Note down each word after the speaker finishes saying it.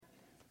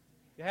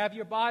You have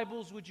your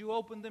Bibles, would you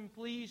open them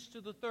please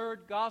to the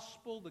third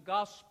gospel, the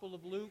Gospel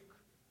of Luke.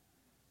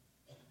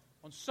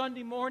 On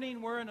Sunday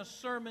morning we're in a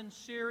sermon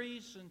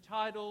series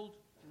entitled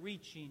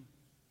Reaching.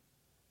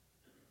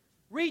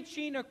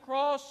 Reaching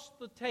across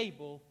the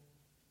table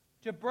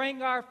to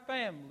bring our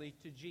family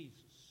to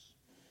Jesus.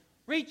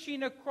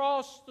 Reaching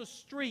across the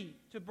street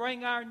to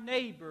bring our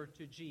neighbor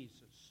to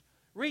Jesus.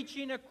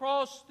 Reaching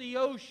across the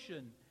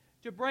ocean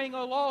to bring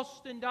a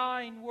lost and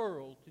dying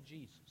world to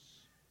Jesus.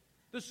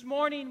 This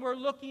morning we're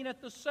looking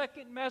at the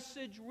second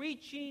message,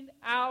 reaching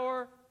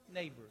our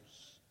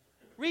neighbors.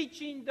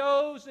 Reaching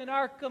those in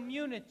our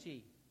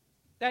community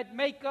that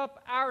make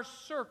up our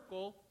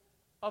circle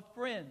of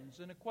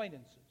friends and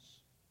acquaintances.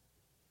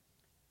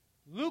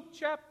 Luke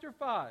chapter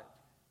 5,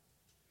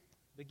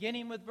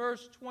 beginning with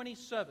verse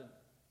 27.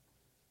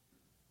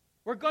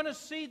 We're going to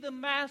see the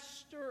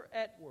Master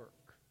at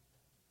work.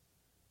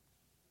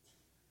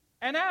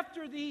 And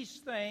after these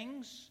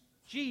things,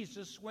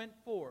 Jesus went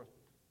forth.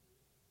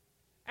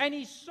 And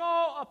he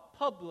saw a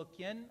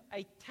publican,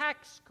 a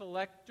tax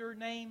collector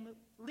named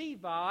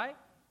Levi,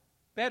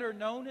 better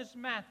known as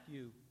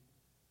Matthew,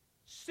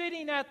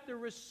 sitting at the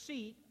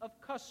receipt of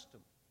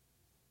custom.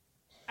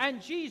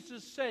 And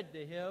Jesus said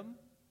to him,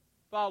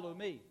 "Follow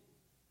me."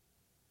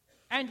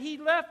 And he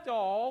left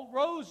all,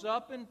 rose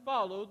up, and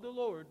followed the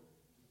Lord.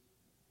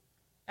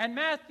 And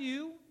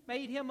Matthew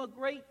made him a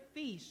great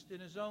feast in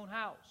his own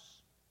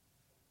house.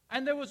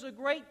 And there was a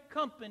great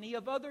company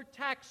of other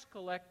tax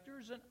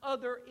collectors and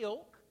other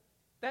ilk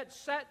that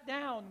sat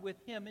down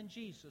with him and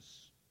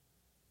Jesus.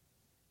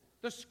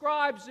 The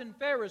scribes and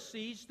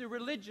Pharisees, the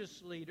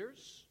religious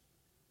leaders,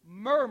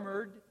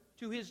 murmured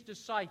to his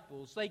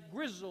disciples. They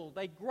grizzled,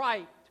 they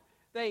griped,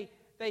 they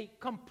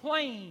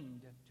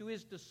complained to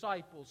his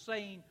disciples,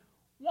 saying,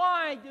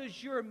 "Why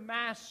does your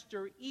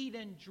master eat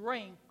and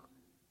drink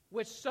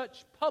with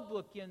such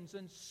publicans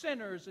and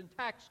sinners and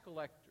tax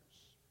collectors?"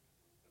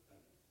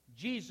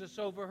 Jesus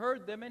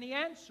overheard them, and he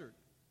answered.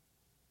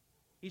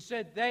 He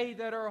said, "They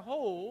that are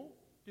whole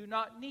do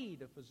not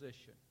need a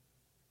physician,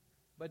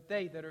 but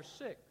they that are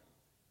sick.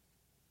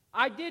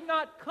 I did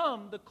not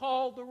come to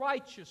call the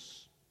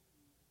righteous,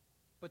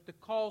 but to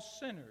call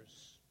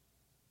sinners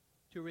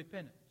to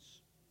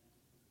repentance."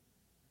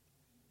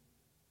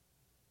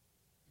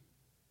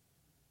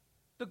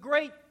 The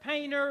great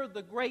painter,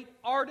 the great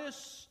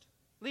artist,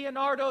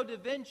 Leonardo da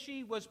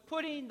Vinci, was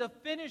putting the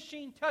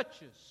finishing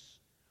touches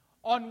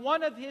on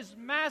one of his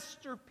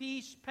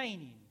masterpiece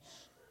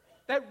paintings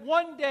that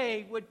one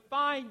day would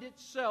find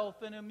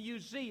itself in a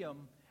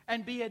museum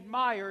and be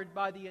admired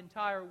by the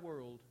entire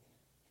world.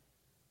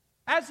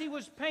 As he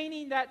was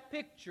painting that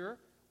picture,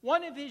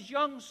 one of his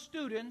young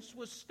students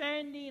was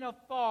standing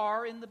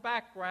afar in the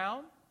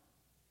background,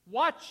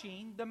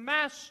 watching the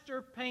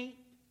master paint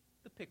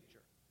the picture.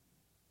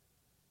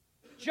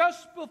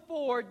 Just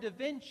before Da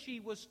Vinci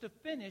was to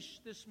finish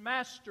this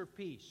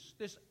masterpiece,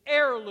 this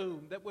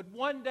heirloom that would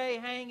one day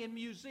hang in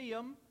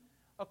museum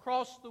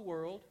across the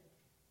world,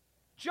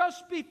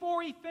 just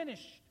before he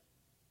finished,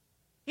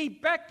 he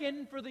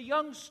beckoned for the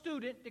young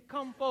student to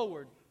come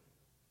forward.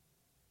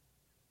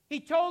 He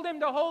told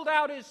him to hold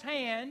out his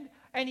hand,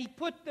 and he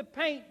put the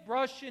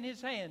paintbrush in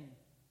his hand.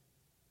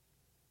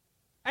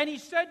 And he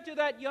said to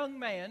that young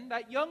man,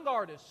 that young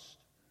artist,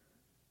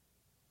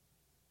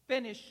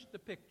 "Finish the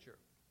picture.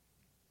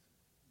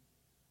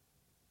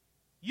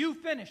 You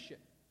finish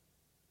it."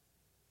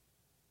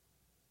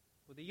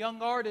 Well, the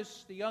young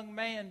artist, the young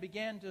man,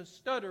 began to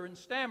stutter and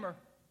stammer.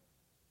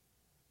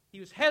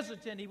 He was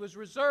hesitant. He was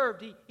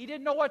reserved. He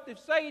didn't know what to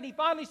say. And he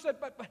finally said,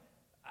 but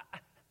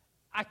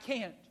I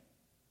can't.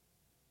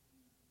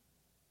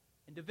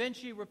 And Da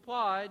Vinci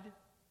replied,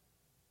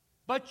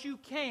 "But you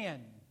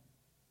can.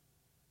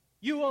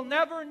 You will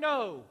never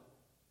know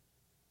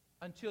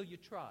until you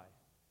try.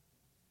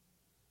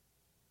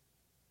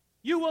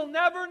 You will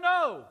never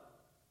know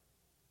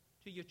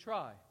till you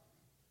try."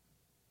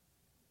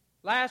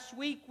 Last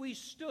week we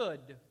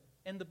stood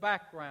in the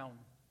background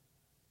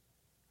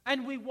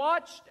and we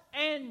watched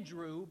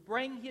Andrew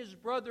bring his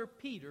brother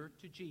Peter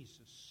to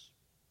Jesus.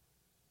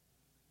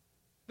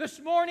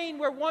 This morning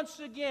we're once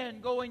again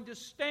going to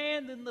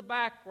stand in the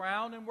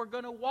background and we're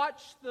going to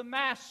watch the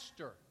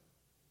Master,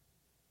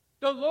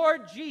 the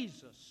Lord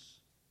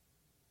Jesus,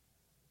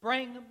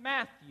 bring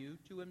Matthew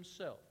to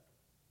himself.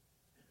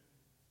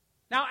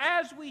 Now,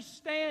 as we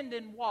stand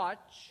and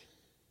watch,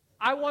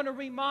 I want to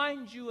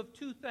remind you of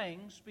two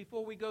things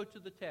before we go to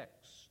the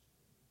text.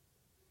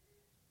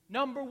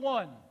 Number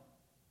one,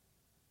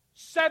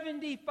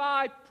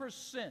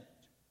 75%,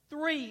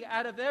 3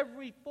 out of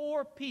every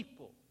 4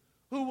 people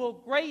who will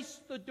grace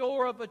the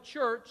door of a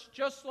church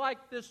just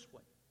like this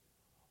one,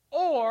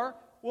 or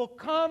will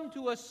come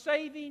to a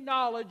saving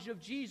knowledge of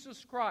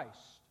Jesus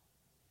Christ.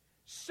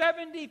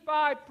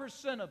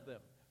 75% of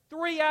them,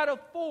 3 out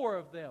of 4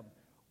 of them,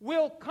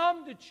 will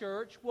come to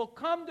church, will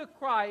come to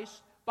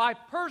Christ by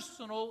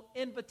personal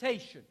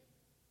invitation.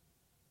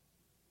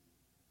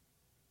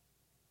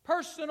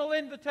 Personal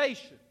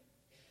invitation.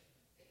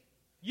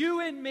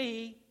 You and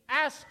me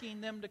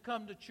asking them to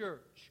come to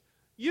church.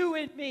 you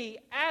and me,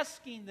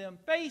 asking them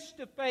face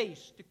to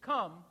face to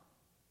come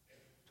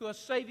to a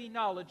saving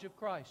knowledge of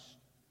Christ.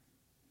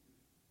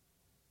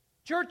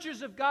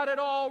 Churches have got it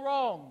all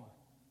wrong.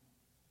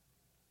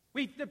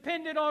 We've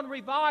depended on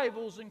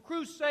revivals and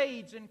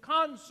crusades and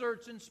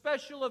concerts and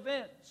special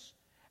events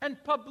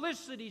and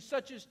publicity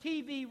such as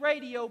TV,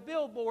 radio,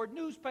 billboard,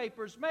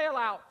 newspapers,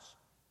 mail-outs.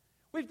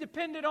 We've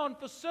depended on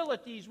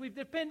facilities. We've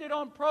depended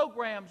on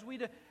programs. We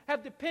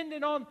have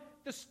depended on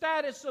the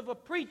status of a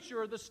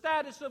preacher or the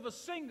status of a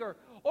singer.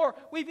 Or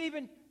we've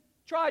even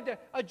tried to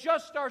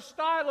adjust our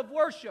style of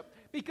worship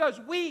because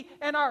we,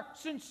 in our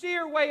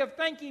sincere way of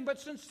thinking, but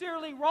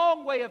sincerely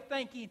wrong way of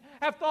thinking,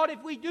 have thought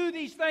if we do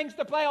these things,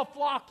 the play will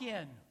flock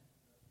in.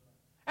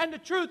 And the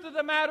truth of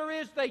the matter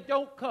is they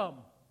don't come.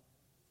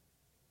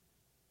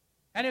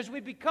 And as we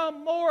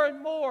become more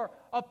and more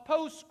a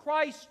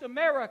post-Christ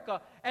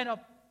America and a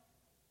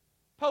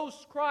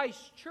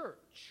post-Christ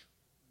church,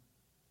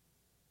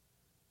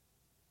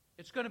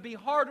 it's going to be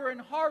harder and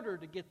harder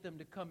to get them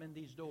to come in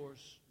these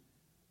doors.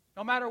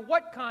 No matter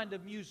what kind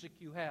of music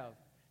you have,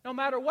 no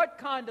matter what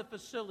kind of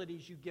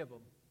facilities you give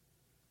them,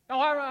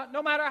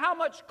 no matter how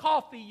much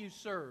coffee you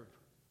serve.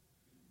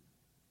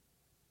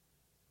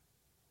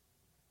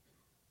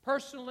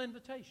 Personal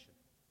invitation.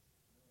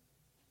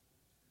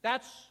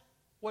 That's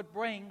what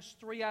brings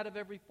 3 out of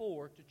every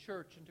 4 to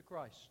church and to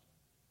Christ.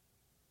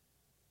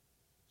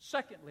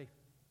 Secondly,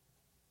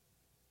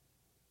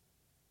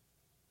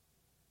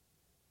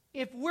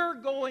 if we're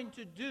going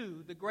to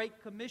do the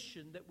Great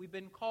Commission that we've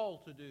been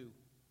called to do,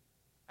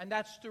 and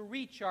that's to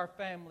reach our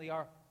family,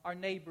 our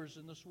neighbors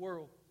in this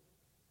world,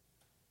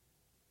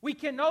 we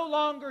can no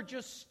longer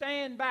just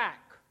stand back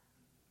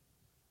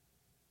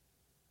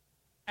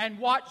and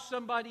watch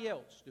somebody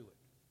else do it.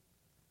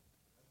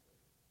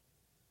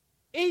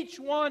 Each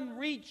one,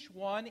 reach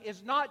one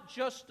is not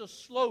just a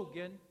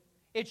slogan.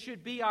 It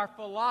should be our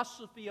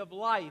philosophy of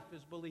life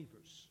as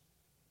believers.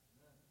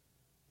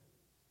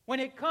 When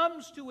it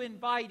comes to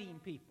inviting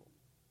people,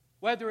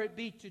 whether it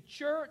be to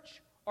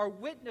church or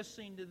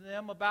witnessing to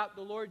them about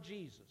the Lord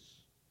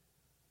Jesus,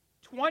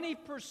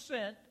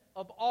 20%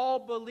 of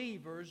all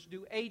believers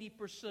do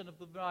 80% of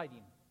the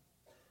inviting.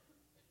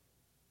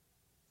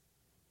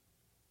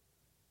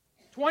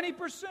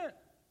 20%.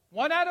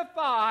 1 out of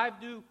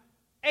 5 do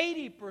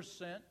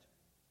 80%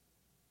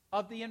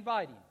 of the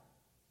inviting.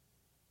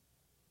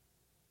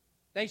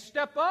 They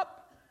step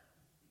up,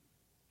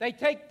 they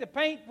take the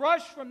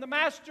paintbrush from the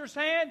master's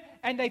hand,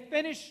 and they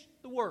finish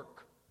the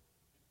work.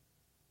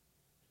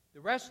 The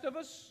rest of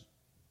us,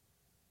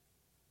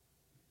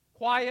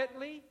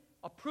 quietly,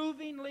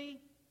 approvingly,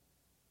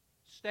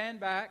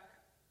 stand back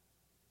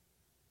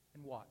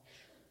and watch.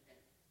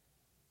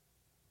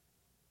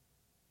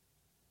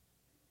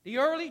 The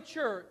early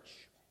church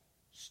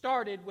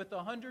started with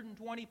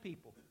 120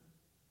 people.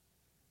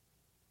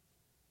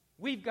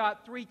 We've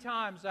got 3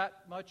 times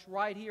that much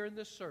right here in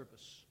this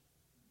service.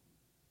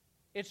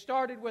 It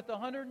started with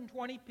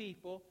 120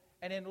 people,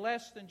 and in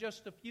less than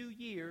just a few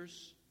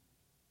years,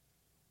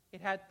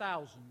 it had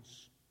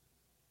thousands.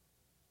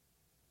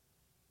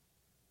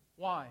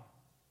 Why?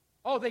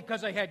 Oh,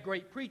 because they had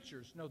great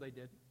preachers. No, they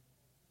didn't.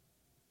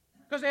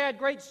 Because they had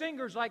great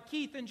singers like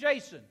Keith and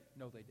Jason.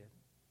 No, they didn't.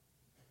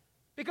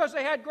 Because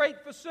they had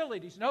great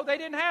facilities. No, they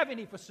didn't have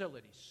any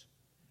facilities.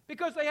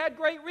 Because they had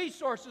great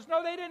resources.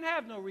 No, they didn't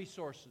have no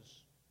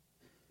resources.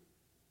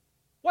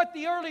 What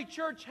the early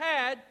church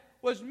had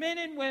was men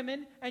and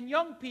women and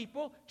young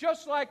people,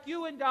 just like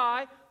you and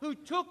I, who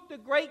took the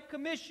Great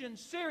Commission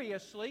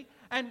seriously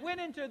and went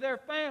into their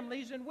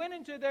families and went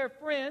into their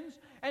friends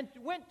and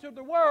went to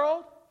the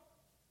world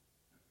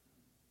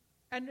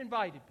and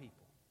invited people.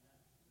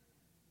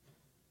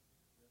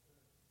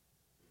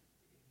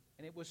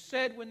 And it was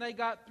said when they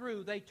got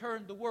through, they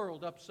turned the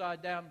world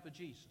upside down for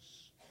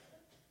Jesus.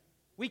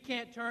 We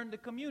can't turn the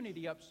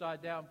community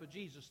upside down for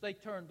Jesus. They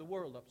turned the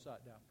world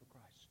upside down for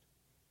Christ.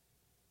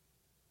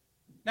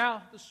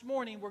 Now, this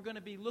morning we're going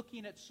to be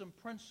looking at some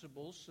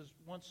principles,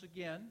 once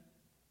again,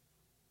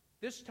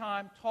 this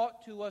time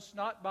taught to us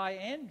not by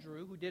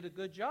Andrew, who did a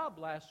good job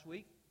last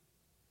week,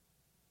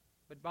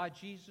 but by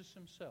Jesus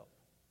himself.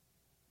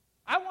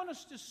 I want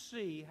us to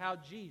see how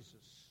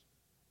Jesus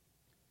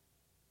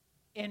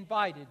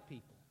invited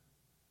people.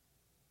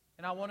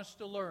 And I want us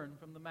to learn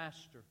from the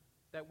Master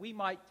that we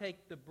might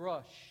take the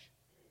brush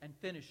and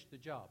finish the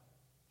job.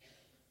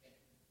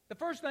 The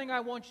first thing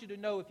I want you to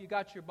know, if you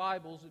got your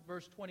Bibles, at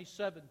verse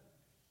 27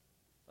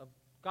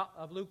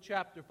 of Luke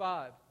chapter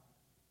 5,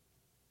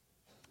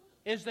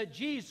 is that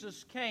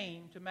Jesus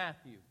came to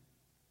Matthew.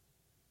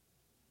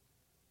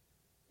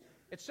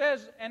 It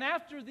says, and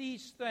after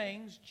these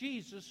things,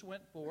 Jesus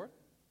went forth,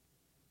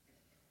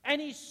 and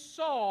he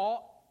saw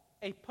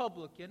a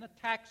publican, a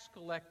tax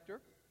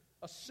collector,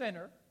 a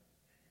sinner,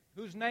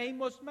 whose name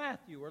was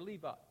Matthew or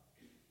Levi.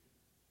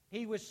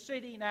 He was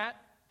sitting at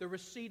the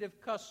receipt of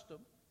custom.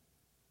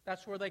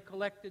 That's where they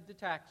collected the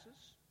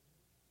taxes.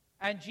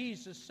 And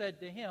Jesus said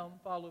to him,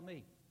 follow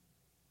me.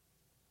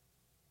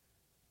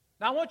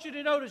 Now I want you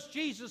to notice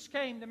Jesus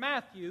came to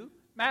Matthew.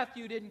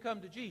 Matthew didn't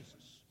come to Jesus.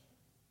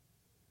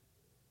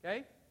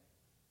 Okay?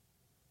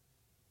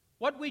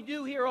 What we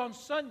do here on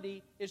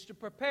Sunday is to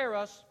prepare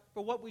us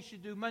for what we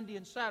should do Monday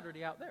and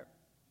Saturday out there.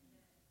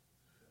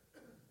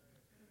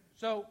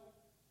 So,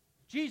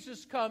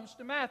 Jesus comes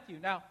to Matthew.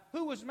 Now,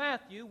 who was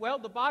Matthew? Well,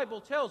 the Bible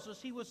tells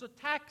us he was a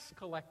tax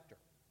collector.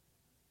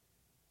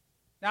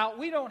 Now,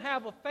 we don't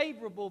have a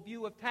favorable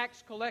view of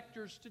tax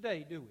collectors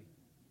today, do we?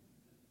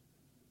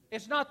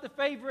 It's not the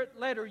favorite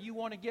letter you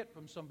want to get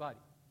from somebody.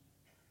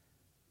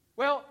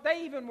 Well,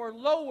 they even were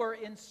lower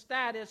in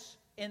status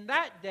in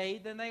that day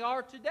than they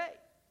are today.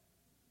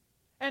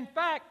 In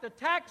fact, the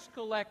tax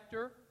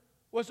collector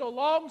was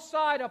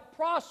alongside a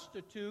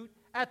prostitute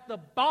at the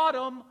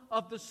bottom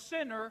of the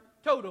sinner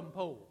totem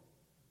pole.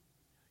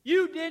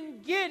 You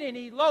didn't get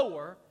any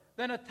lower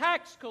than a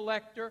tax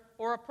collector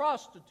or a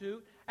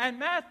prostitute, and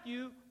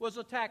Matthew was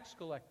a tax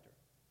collector.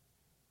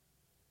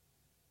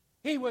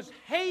 He was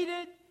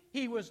hated,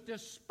 he was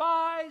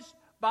despised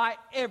by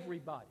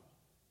everybody.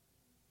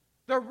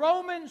 The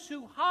Romans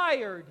who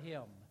hired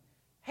him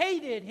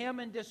hated him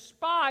and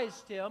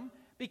despised him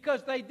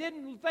because they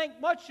didn't think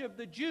much of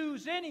the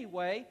Jews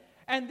anyway,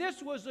 and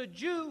this was a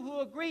Jew who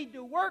agreed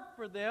to work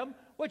for them,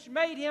 which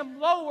made him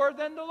lower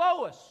than the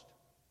lowest.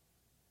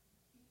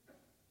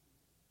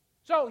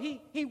 So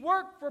he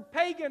worked for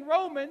pagan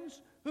Romans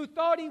who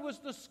thought he was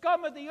the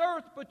scum of the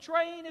earth,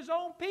 betraying his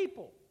own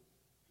people.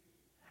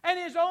 And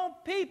his own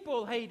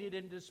people hated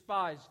and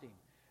despised him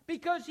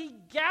because he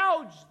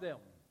gouged them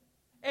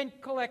in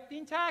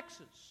collecting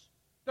taxes.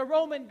 The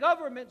Roman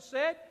government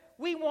said,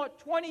 we want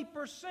 20%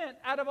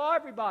 out of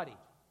everybody.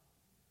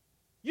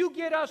 You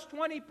get us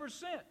 20%.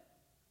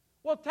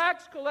 Well,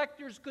 tax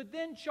collectors could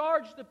then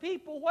charge the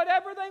people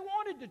whatever they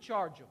wanted to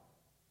charge them.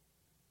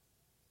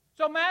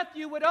 So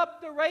Matthew would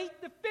up the rate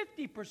to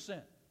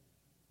 50%.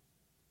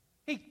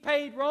 He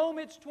paid Rome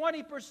its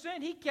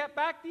 20%. He kept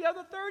back the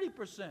other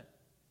 30%.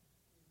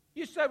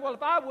 You said, well,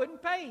 if I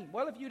wouldn't pay him.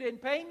 Well, if you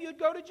didn't pay him, you'd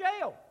go to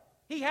jail.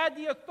 He had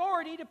the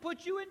authority to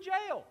put you in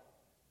jail.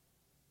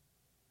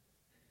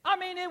 I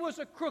mean, it was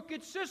a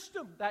crooked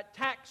system, that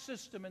tax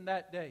system in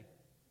that day.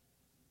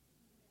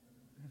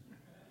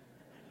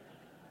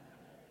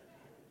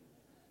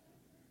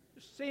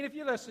 Just seeing if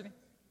you're listening.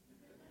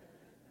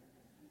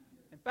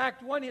 In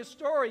fact, one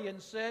historian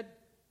said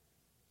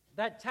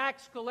that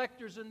tax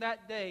collectors in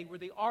that day were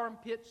the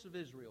armpits of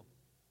Israel.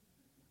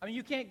 I mean,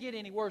 you can't get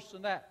any worse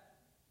than that.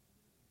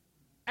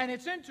 And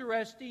it's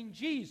interesting,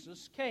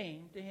 Jesus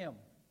came to him.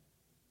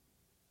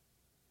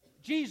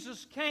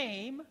 Jesus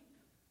came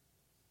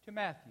to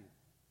Matthew.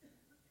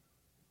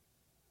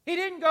 He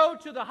didn't go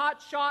to the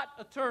hotshot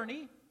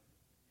attorney.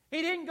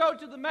 He didn't go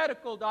to the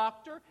medical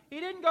doctor. He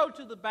didn't go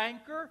to the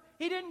banker.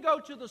 He didn't go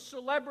to the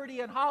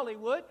celebrity in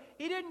Hollywood.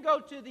 He didn't go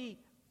to the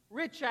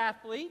rich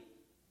athlete.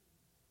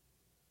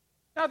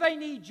 Now, they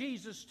need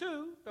Jesus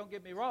too, don't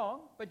get me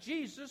wrong, but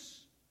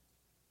Jesus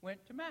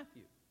went to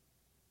Matthew.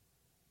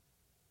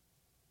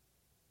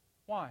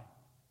 Why?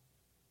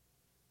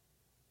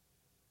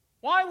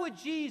 Why would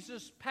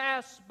Jesus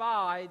pass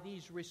by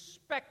these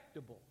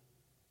respectable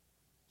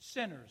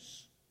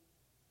sinners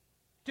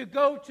to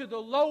go to the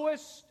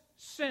lowest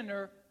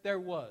sinner there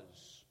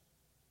was,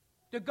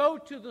 to go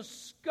to the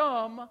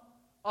scum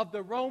of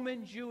the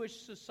Roman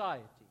Jewish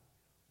society?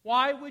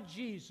 Why would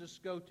Jesus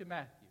go to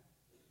Matthew?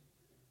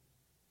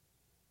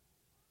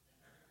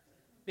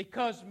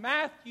 Because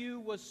Matthew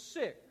was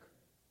sick,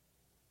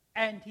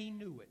 and he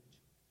knew it.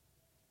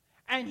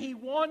 And he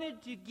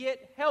wanted to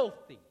get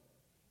healthy.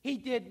 He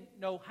didn't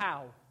know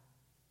how.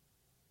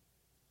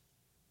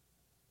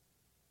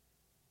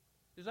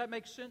 Does that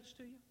make sense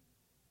to you?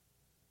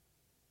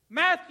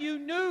 Matthew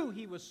knew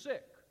he was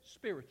sick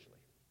spiritually.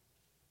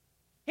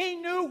 He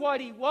knew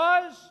what he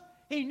was,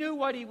 he knew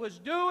what he was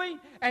doing,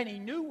 and he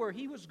knew where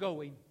he was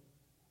going.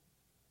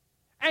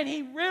 And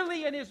he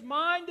really, in his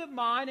mind of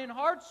mind and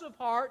hearts of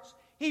hearts,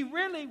 he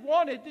really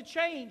wanted to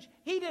change.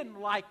 He didn't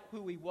like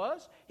who he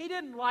was. He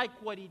didn't like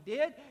what he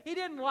did. He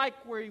didn't like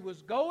where he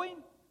was going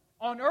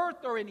on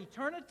earth or in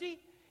eternity.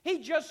 He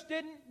just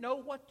didn't know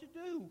what to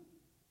do.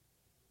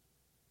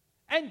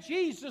 And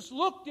Jesus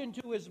looked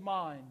into his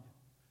mind.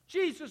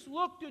 Jesus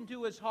looked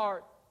into his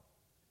heart.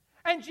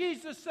 And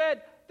Jesus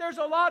said, there's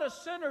a lot of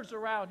sinners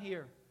around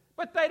here.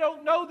 But they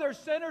don't know they're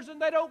sinners,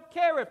 and they don't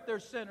care if they're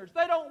sinners.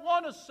 They don't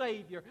want a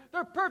Savior.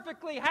 They're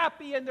perfectly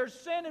happy in their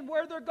sin and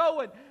where they're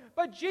going.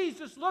 But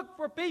Jesus looked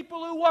for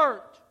people who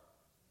weren't.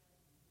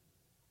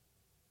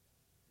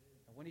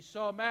 And when he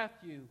saw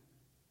Matthew,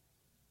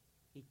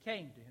 he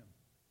came to him.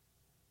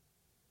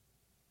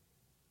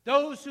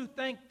 Those who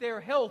think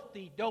they're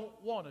healthy don't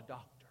want a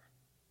doctor.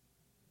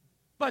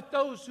 But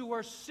those who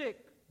are sick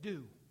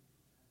do.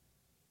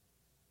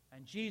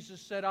 And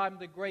Jesus said, I'm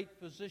the great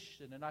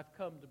physician, and I've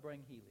come to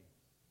bring healing.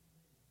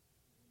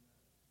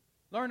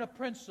 Learn a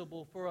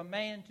principle: for a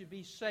man to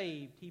be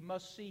saved, he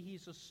must see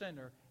he's a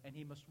sinner, and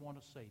he must want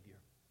a Savior.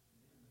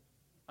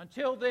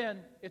 Until then,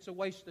 it's a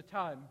waste of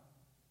time.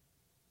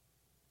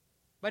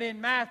 But in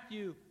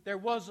Matthew, there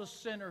was a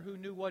sinner who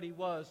knew what he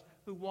was,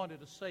 who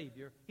wanted a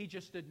Savior. He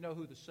just didn't know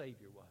who the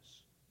Savior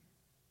was.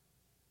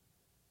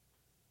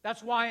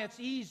 That's why it's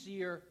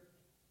easier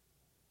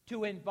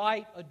to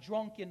invite a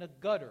drunk in a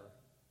gutter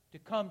to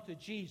come to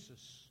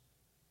Jesus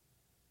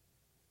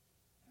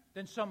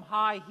than some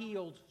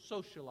high-heeled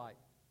socialite.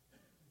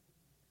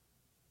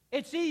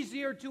 It's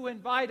easier to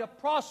invite a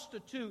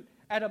prostitute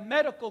at a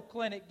medical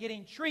clinic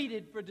getting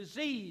treated for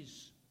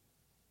disease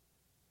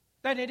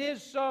than it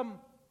is some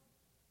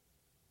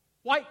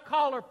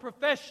white-collar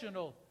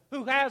professional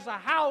who has a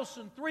house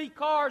and 3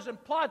 cars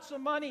and plots of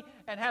money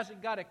and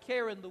hasn't got a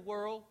care in the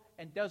world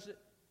and doesn't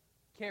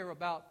care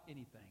about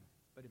anything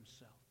but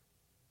himself.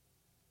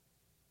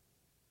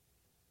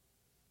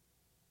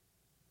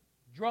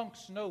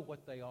 Drunks know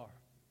what they are.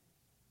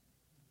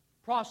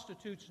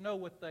 Prostitutes know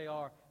what they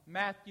are.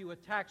 Matthew, a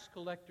tax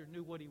collector,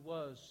 knew what he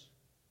was.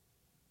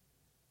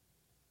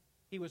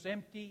 He was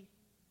empty.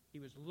 He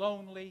was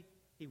lonely.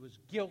 He was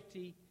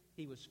guilty.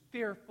 He was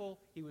fearful.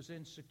 He was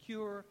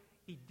insecure.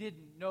 He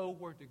didn't know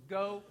where to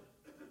go.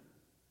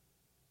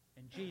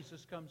 And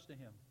Jesus comes to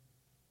him.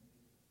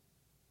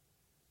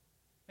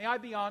 May I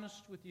be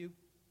honest with you?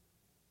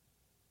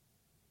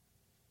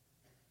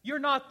 You're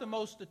not the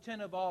most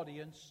attentive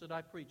audience that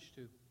I preach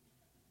to.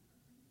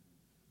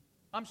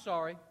 I'm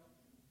sorry.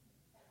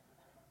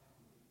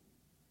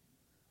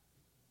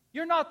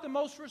 You're not the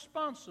most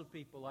responsive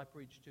people I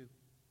preach to.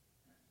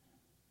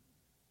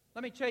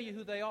 Let me tell you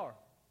who they are.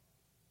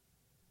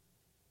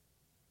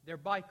 They're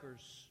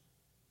bikers.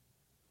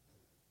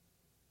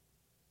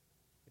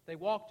 If they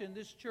walked in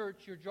this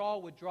church, your jaw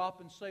would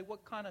drop and say,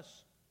 what kind of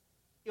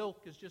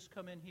ilk has just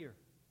come in here?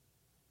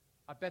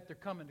 I bet they're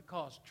coming to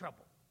cause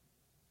trouble.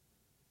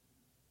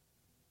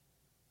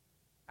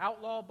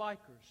 Outlaw bikers.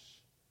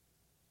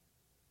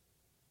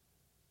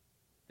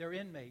 They're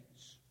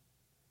inmates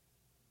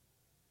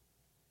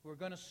who are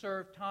going to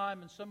serve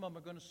time, and some of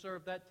them are going to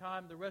serve that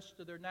time the rest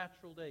of their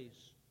natural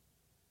days.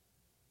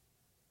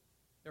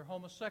 They're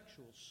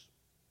homosexuals.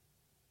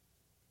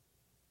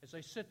 As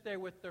they sit there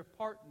with their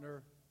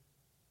partner,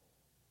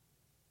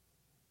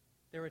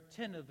 they're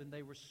attentive and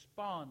they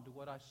respond to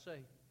what I say.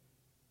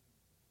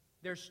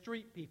 They're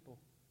street people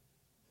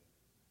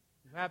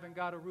who haven't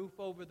got a roof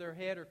over their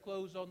head or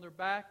clothes on their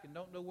back and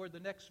don't know where the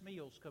next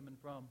meal's coming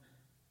from.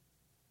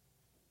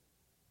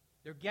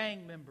 They're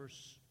gang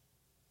members.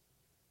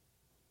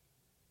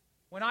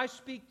 When I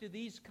speak to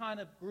these kind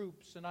of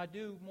groups, and I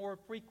do more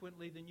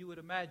frequently than you would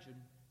imagine,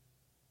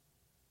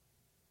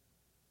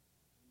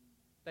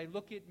 they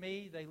look at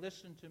me, they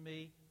listen to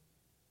me,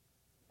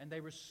 and they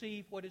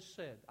receive what is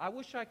said. I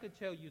wish I could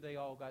tell you they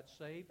all got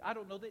saved. I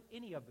don't know that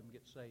any of them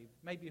get saved.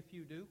 Maybe a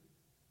few do.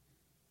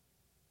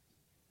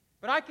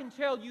 But I can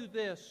tell you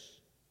this,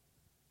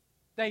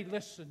 they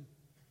listen.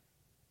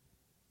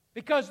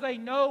 Because they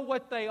know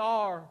what they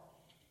are.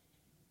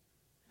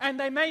 And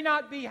they may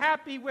not be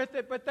happy with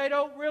it, but they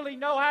don't really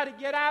know how to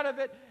get out of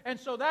it. And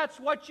so that's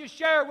what you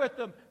share with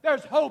them.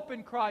 There's hope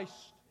in Christ.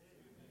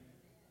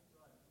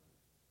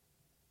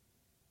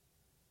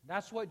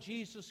 That's what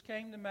Jesus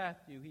came to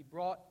Matthew. He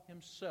brought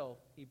himself.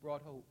 He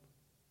brought hope.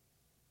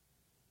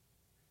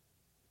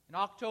 In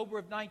October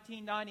of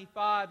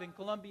 1995 in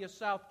Columbia,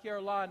 South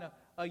Carolina,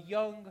 a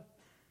young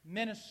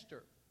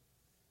minister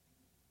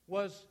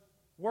was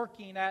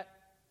working at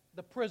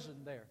the prison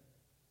there.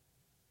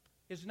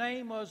 His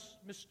name was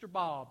Mr.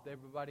 Bob,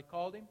 everybody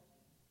called him.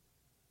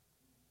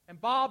 And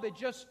Bob had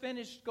just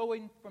finished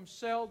going from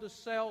cell to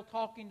cell,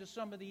 talking to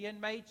some of the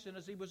inmates, and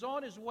as he was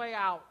on his way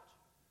out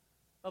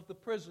of the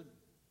prison,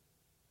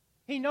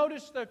 he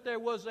noticed that there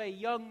was a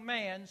young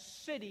man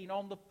sitting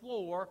on the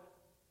floor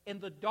in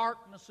the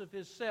darkness of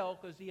his cell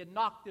because he had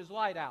knocked his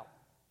light out.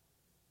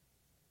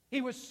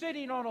 He was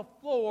sitting on a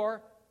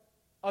floor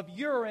of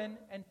urine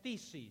and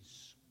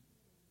feces.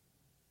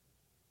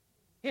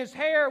 His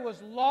hair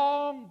was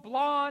long,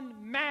 blonde,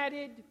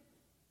 matted. It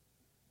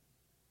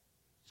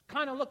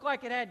kind of looked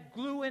like it had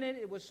glue in it.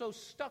 It was so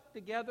stuck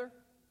together.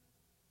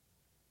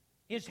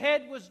 His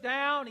head was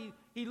down.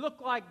 He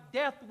looked like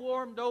death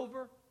warmed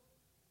over.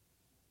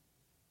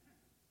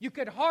 You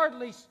could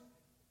hardly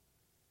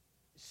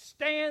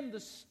stand the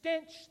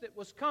stench that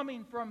was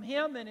coming from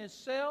him in his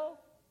cell.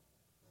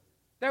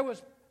 There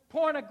was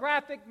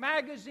pornographic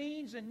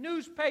magazines and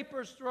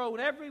newspapers thrown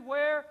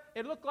everywhere.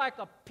 It looked like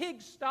a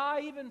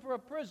pigsty even for a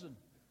prison.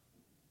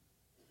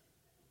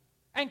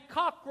 And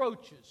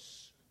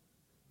cockroaches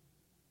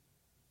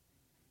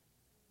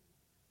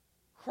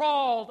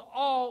crawled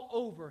all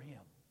over him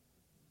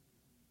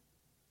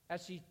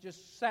as he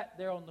just sat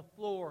there on the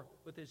floor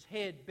with his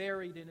head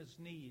buried in his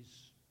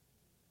knees.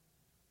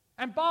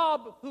 And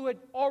Bob, who had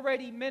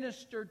already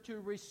ministered to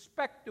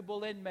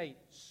respectable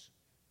inmates,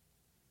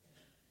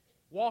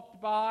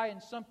 walked by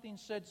and something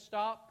said,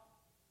 "Stop."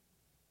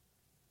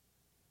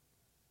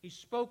 He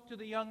spoke to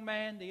the young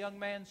man. The young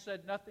man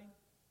said nothing.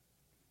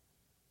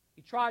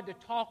 He tried to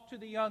talk to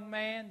the young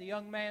man. The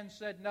young man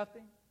said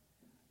nothing.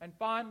 And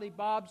finally,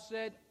 Bob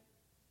said,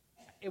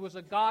 it was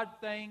a God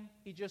thing.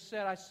 He just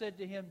said, I said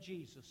to him,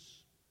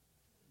 Jesus.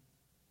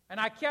 And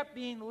I kept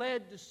being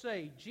led to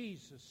say,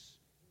 Jesus,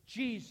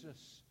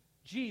 Jesus,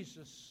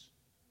 Jesus.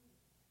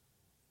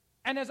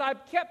 And as I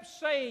kept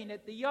saying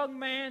it, the young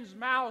man's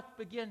mouth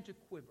began to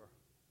quiver.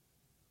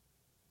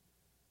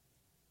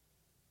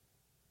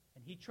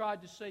 And he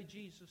tried to say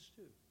Jesus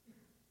too.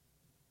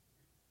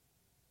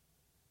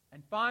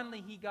 And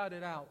finally he got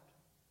it out.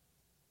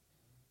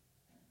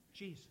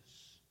 Jesus.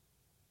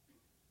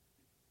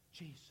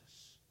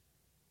 Jesus.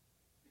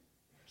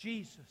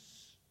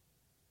 Jesus.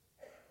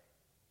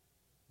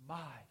 My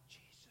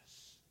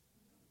Jesus.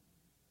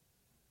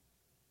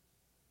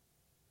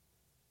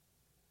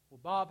 Well,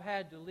 Bob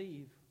had to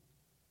leave.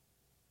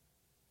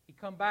 He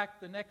come back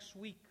the next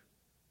week.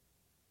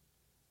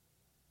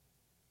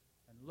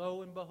 And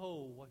lo and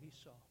behold, what he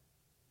saw.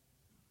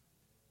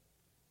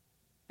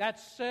 That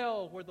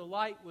cell where the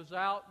light was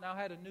out now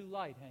had a new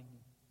light hanging.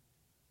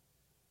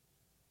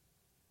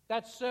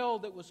 That cell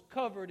that was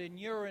covered in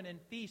urine and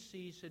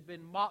feces had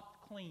been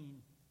mopped clean.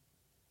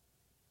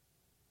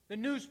 The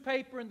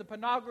newspaper and the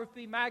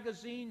pornography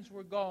magazines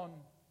were gone.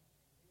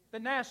 The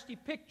nasty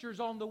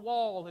pictures on the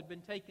wall had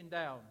been taken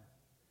down.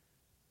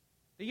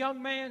 The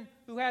young man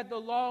who had the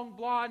long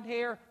blonde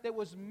hair that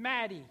was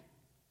matty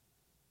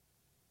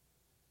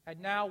had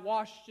now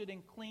washed it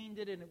and cleaned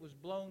it, and it was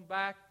blown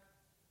back.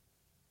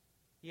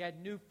 He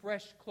had new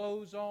fresh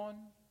clothes on.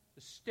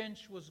 The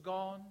stench was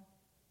gone.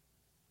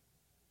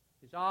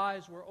 His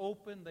eyes were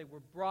open. They were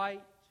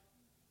bright.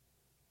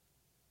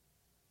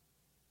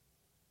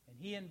 And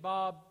he and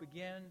Bob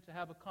began to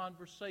have a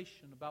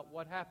conversation about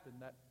what happened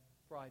that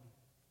Friday.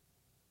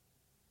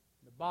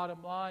 The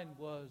bottom line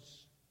was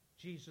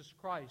Jesus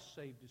Christ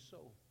saved his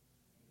soul.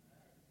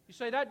 You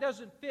say, that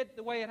doesn't fit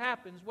the way it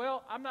happens.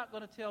 Well, I'm not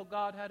going to tell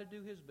God how to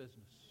do his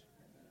business.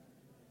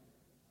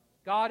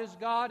 God is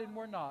God and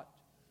we're not.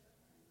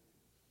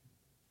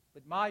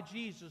 But my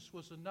Jesus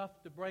was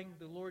enough to bring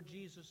the Lord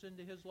Jesus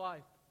into his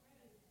life.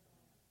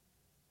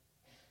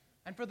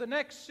 And for the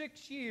next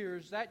 6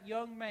 years, that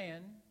young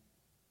man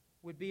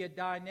would be a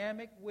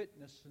dynamic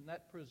witness in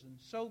that prison.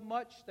 So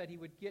much that he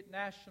would get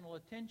national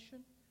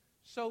attention.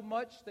 So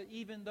much that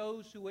even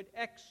those who would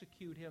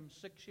execute him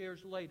 6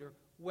 years later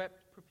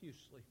wept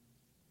profusely.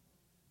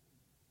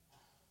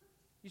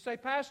 You say,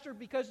 Pastor,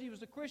 because he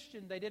was a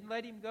Christian, they didn't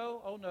let him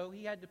go? Oh no,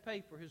 he had to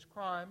pay for his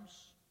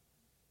crimes.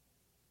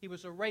 He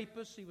was a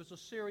rapist. He was a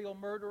serial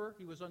murderer.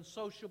 He was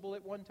unsociable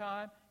at one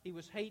time. He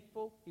was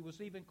hateful. He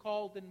was even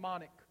called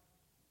demonic.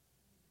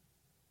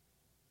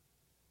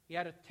 He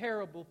had a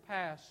terrible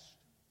past.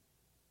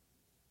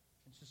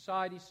 And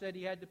society said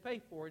he had to pay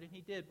for it, and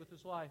he did with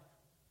his life.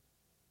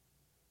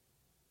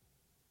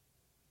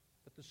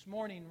 But this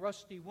morning,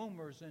 Rusty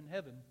Woomer's in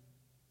heaven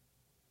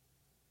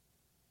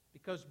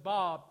because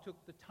Bob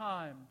took the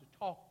time to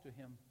talk to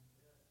him.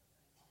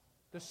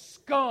 The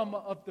scum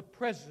of the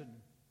prison.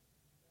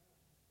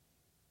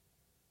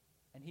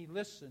 And he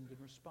listened and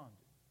responded.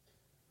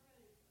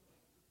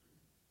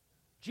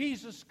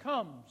 Jesus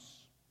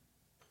comes.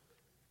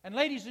 And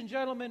ladies and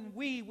gentlemen,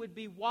 we would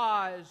be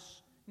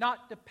wise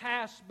not to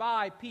pass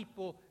by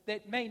people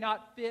that may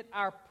not fit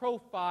our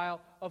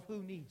profile of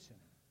who needs him.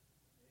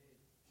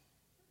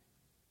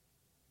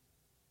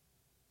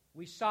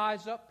 We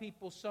size up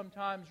people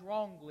sometimes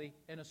wrongly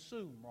and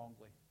assume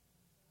wrongly.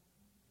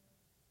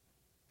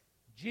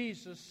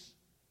 Jesus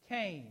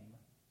came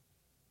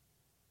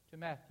to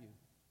Matthew.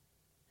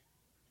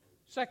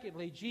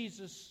 Secondly,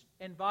 Jesus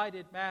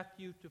invited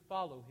Matthew to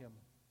follow him.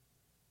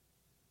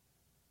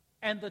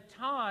 And the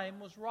time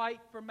was right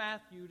for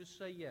Matthew to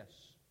say yes.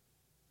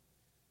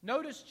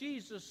 Notice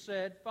Jesus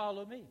said,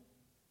 "Follow me."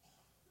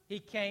 He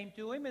came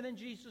to him and then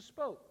Jesus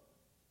spoke.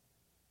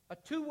 A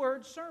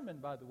 2-word sermon,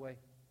 by the way.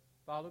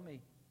 Follow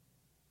me.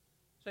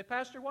 Say,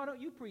 Pastor, why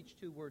don't you preach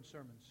 2-word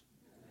sermons?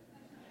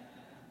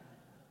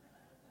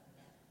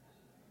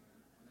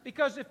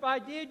 Because if I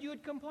did,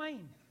 you'd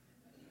complain.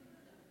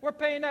 We're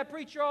paying that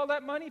preacher all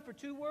that money for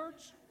 2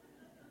 words?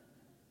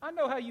 I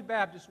know how you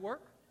Baptists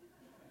work.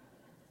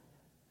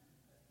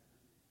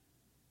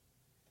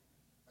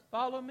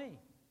 Follow me.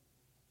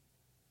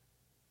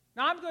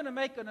 Now, I'm going to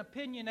make an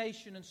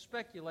opinionation and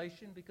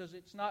speculation because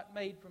it's not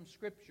made from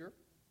Scripture.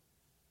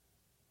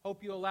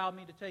 Hope you allow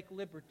me to take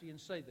liberty and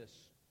say this.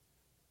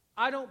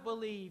 I don't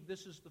believe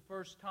this is the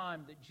first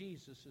time that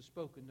Jesus has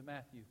spoken to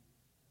Matthew.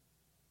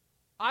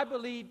 I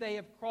believe they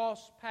have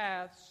crossed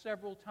paths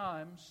several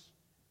times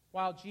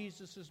while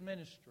Jesus is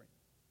ministering.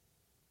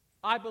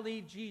 I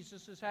believe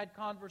Jesus has had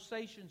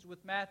conversations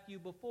with Matthew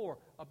before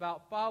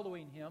about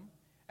following him,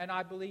 and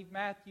I believe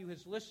Matthew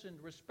has listened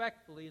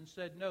respectfully and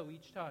said no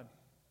each time.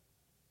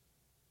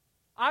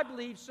 I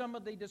believe some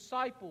of the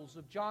disciples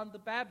of John the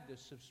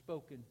Baptist have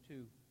spoken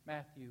to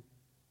Matthew.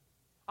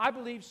 I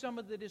believe some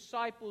of the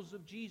disciples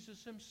of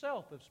Jesus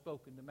himself have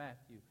spoken to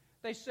Matthew.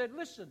 They said,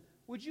 listen,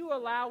 would you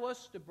allow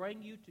us to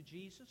bring you to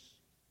Jesus?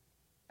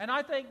 And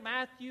I think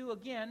Matthew,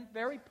 again,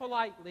 very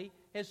politely,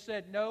 has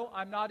said, no,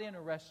 I'm not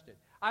interested.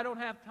 I don't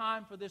have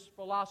time for this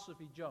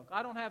philosophy junk.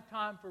 I don't have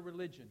time for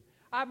religion.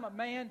 I'm a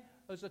man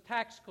who's a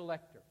tax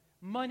collector.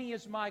 Money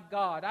is my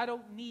God. I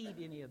don't need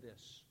any of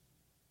this.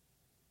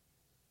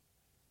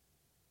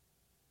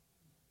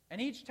 And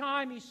each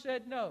time he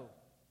said no.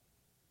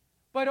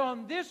 But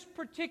on this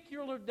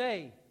particular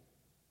day,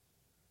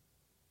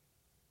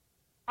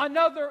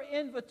 another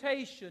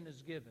invitation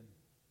is given.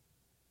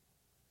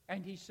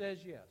 And he says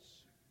yes.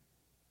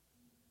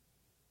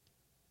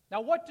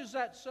 Now, what does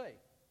that say?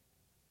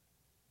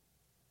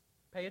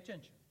 Pay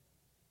attention.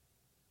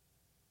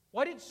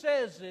 What it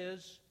says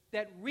is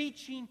that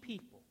reaching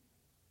people,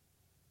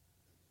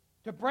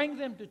 to bring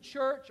them to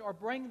church or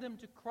bring them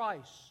to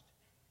Christ,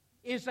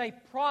 is a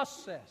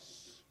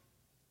process.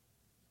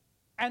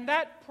 And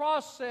that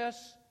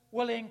process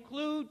will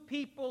include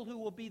people who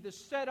will be the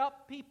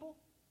set-up people,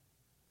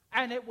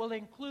 and it will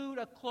include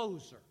a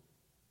closer.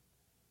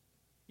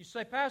 You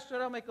say, Pastor, that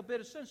don't make a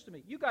bit of sense to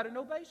me. You got to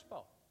know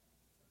baseball.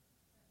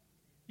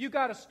 You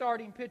got a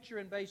starting pitcher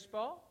in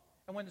baseball,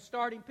 and when the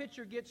starting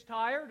pitcher gets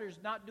tired or is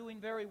not doing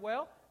very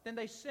well, then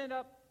they send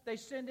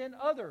in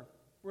other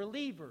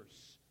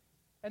relievers.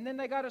 And then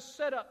they got a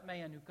setup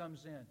man who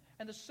comes in.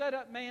 And the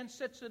setup man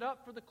sets it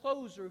up for the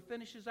closer who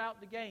finishes out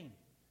the game.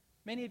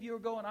 Many of you are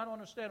going, I don't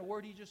understand a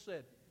word he just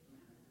said.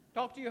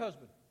 Talk to your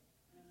husband.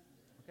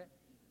 Okay?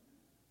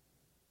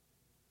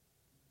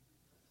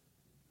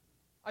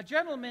 A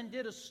gentleman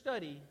did a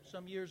study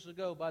some years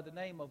ago by the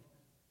name of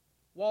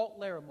Walt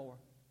Larimore.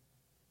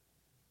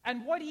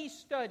 And what he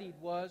studied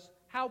was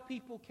how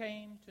people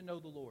came to know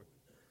the Lord.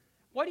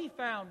 What he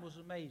found was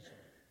amazing.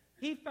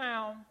 He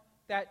found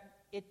that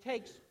it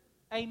takes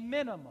a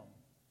minimum,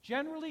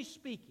 generally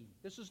speaking,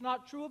 this is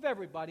not true of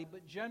everybody,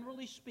 but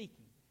generally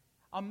speaking,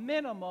 a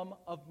minimum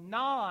of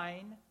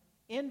 9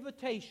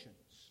 invitations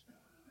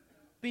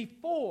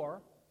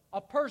before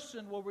a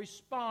person will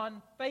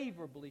respond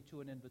favorably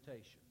to an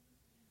invitation.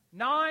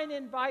 9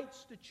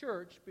 invites to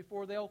church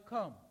before they'll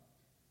come.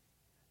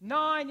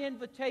 9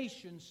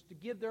 invitations to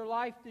give their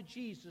life to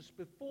Jesus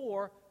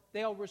before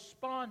they'll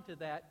respond to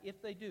that,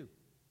 if they do.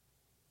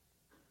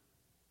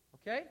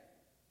 Okay?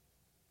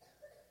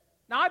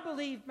 Now, I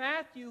believe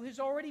Matthew has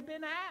already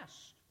been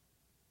asked.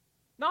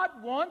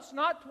 Not once,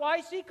 not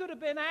twice. He could have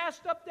been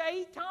asked up to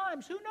 8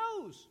 times. Who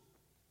knows?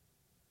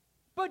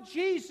 But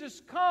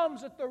Jesus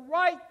comes at the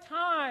right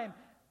time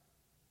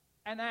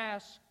and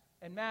asks,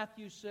 and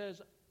Matthew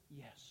says,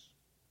 yes.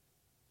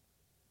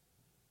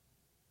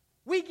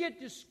 We get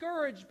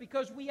discouraged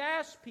because we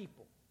ask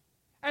people,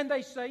 and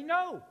they say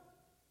no.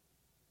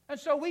 And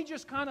so we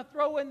just kind of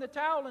throw in the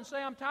towel and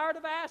say, I'm tired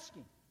of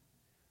asking.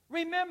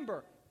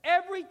 Remember,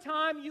 every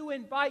time you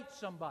invite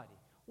somebody,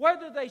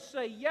 whether they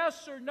say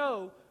yes or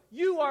no,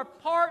 you are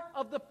part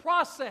of the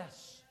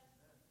process.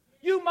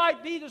 You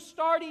might be the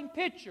starting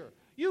pitcher.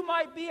 You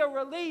might be a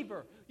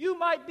reliever. You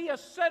might be a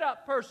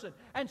setup person.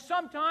 And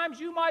sometimes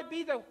you might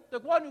be the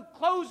one who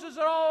closes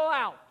it all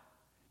out.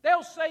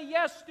 They'll say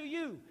yes to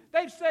you.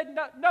 They've said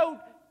no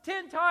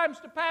 10 times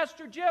to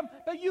Pastor Jim,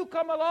 but you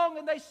come along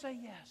and they say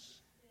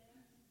yes.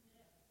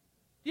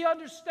 Do you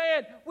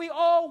understand? We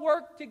all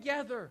work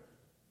together.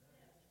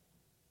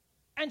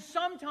 And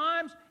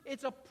sometimes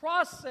it's a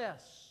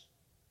process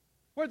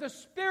where the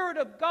Spirit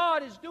of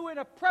God is doing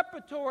a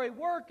preparatory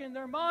work in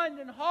their mind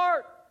and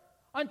heart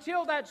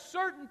until that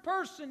certain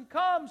person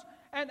comes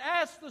and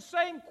asks the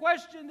same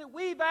question that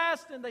we've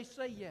asked, and they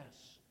say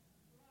yes.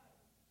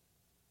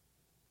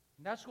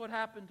 And that's what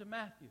happened to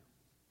Matthew.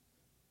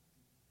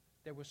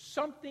 There was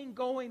something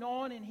going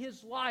on in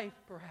his life,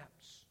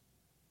 perhaps,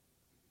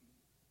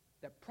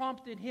 that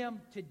prompted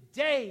him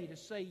today to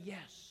say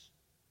yes,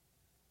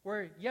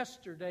 where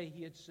yesterday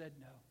he had said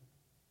no.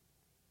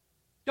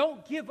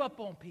 Don't give up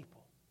on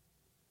people.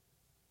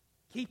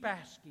 Keep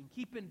asking,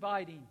 keep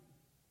inviting.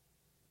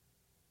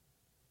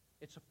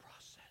 It's a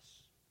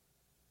process.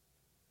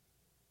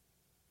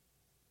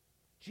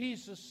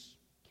 Jesus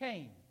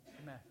came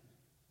to Matthew.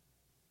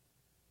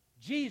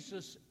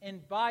 Jesus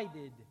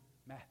invited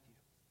Matthew.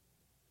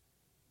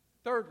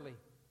 Thirdly,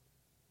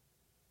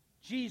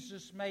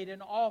 Jesus made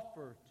an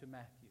offer to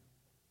Matthew.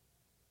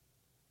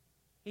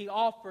 He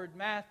offered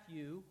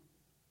Matthew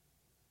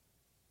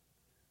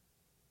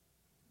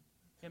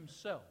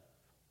himself.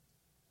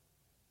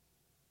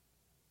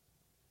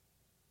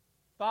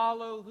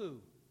 Follow who?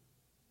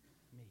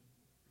 Me.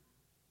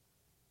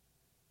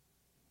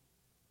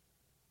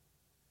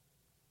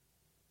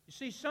 You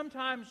see,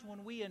 sometimes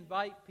when we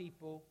invite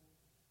people,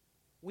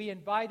 we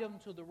invite them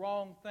to the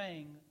wrong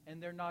thing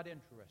and they're not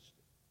interested.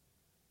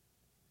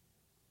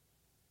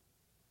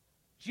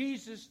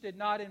 Jesus did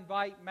not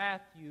invite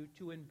Matthew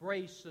to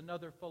embrace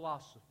another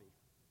philosophy.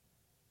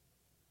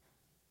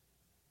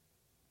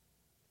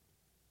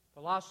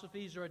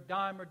 Philosophies are a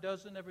dime a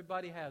dozen.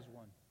 Everybody has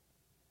one.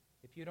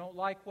 If you don't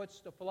like what's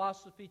the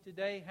philosophy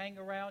today, hang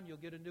around. You'll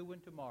get a new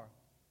one tomorrow.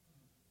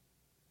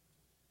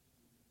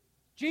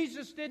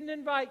 Jesus didn't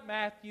invite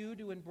Matthew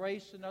to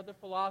embrace another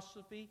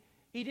philosophy.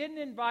 He didn't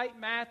invite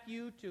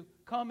Matthew to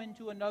come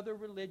into another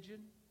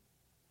religion.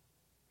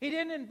 He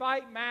didn't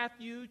invite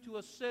Matthew to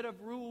a set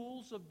of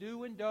rules of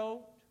do and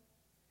don't.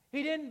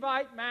 He didn't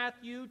invite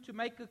Matthew to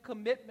make a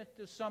commitment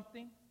to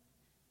something.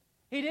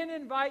 He didn't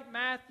invite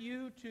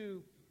Matthew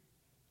to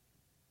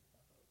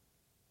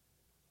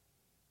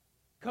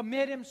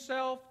commit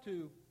himself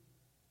to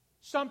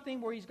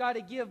something where he's got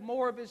to give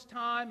more of his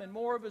time and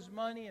more of his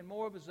money and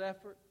more of his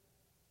effort.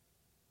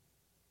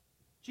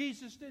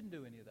 Jesus didn't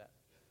do any of that.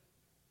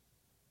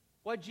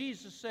 What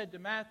Jesus said to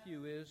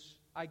Matthew is,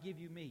 I give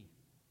you me.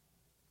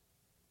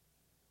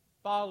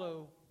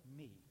 Follow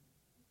me.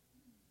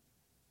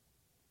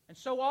 And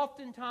so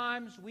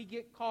oftentimes we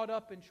get caught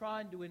up in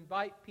trying to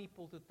invite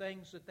people to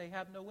things that they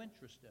have no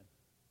interest in.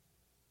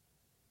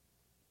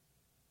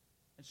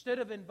 Instead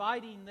of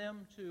inviting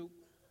them to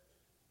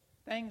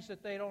things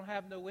that they don't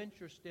have no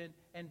interest in,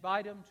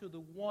 invite them to the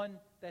one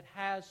that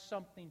has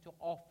something to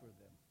offer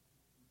them.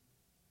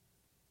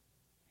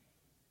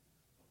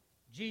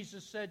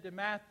 Jesus said to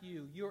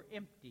Matthew, you're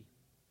empty.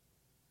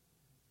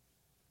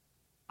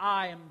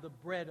 I am the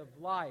bread of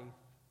life.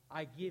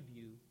 I give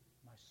you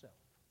myself.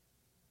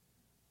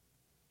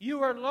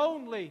 You are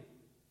lonely.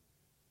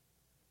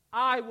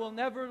 I will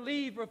never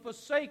leave or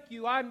forsake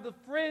you. I'm the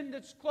friend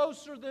that's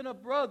closer than a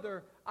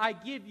brother. I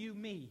give you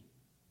me.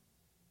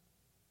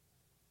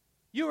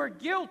 You are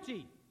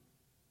guilty.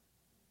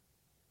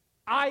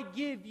 I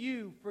give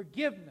you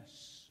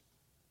forgiveness.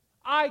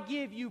 I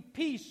give you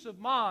peace of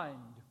mind.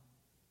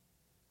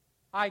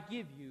 I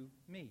give you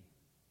me.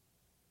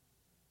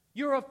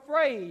 You're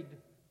afraid.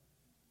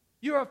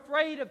 You're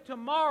afraid of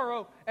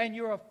tomorrow, and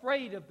you're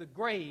afraid of the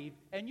grave,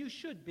 and you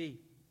should be.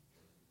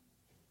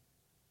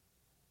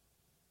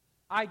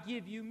 I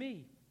give you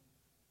me.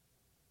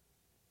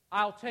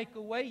 I'll take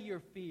away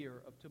your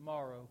fear of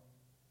tomorrow.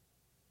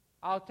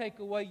 I'll take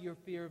away your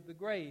fear of the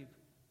grave,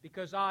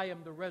 because I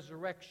am the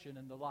resurrection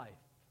and the life.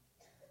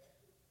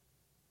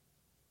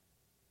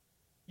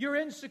 You're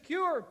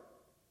insecure.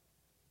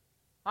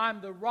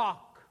 I'm the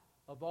rock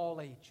of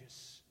all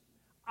ages.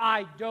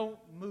 I don't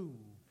move.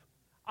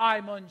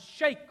 I'm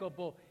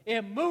unshakable,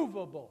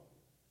 immovable.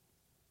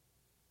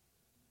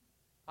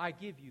 I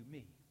give you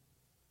me.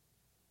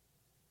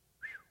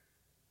 Whew.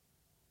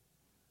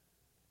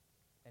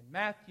 And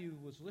Matthew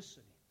was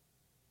listening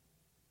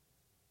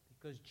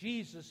because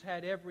Jesus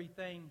had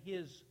everything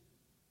his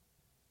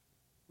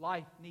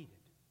life needed.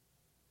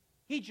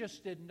 He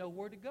just didn't know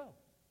where to go.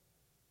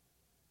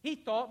 He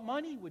thought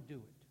money would do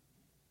it.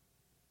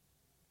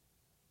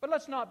 But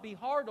let's not be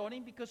hard on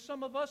him, because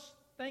some of us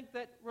think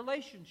that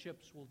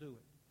relationships will do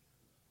it.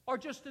 Or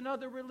just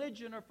another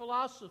religion or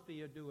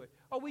philosophy will do it.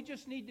 Or we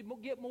just need to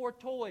get more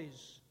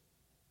toys.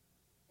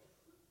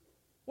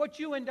 What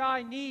you and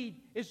I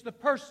need is the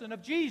person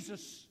of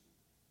Jesus.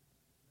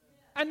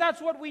 And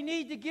that's what we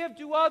need to give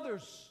to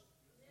others.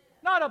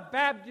 Not a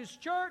Baptist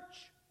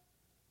church.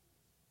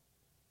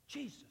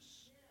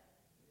 Jesus.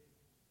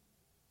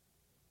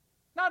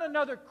 Not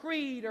another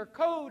creed or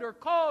code or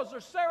cause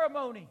or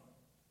ceremony,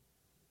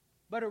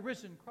 but a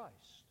risen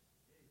Christ.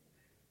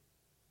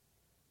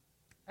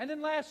 And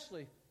then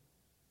lastly,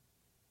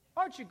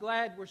 aren't you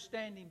glad we're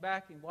standing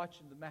back and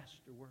watching the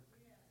Master work?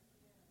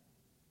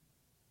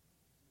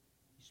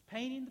 He's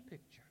painting the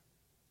picture.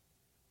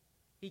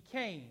 He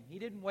came. He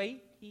didn't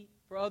wait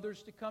for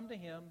others to come to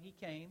him. He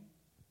came.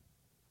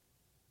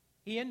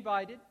 He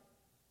invited.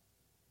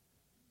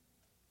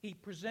 He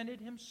presented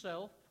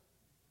himself,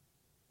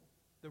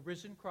 the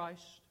risen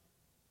Christ.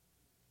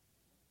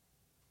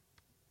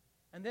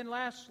 And then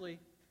lastly,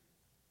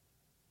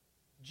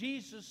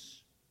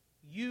 Jesus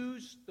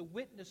used the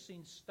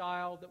witnessing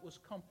style that was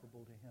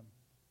comfortable to him.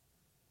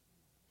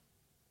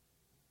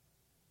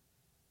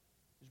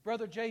 As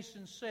Brother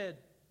Jason said,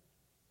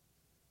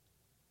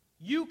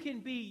 you can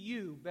be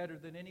you better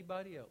than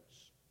anybody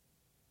else.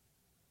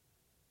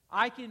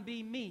 I can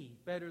be me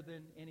better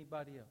than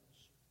anybody else.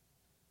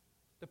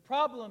 The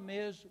problem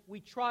is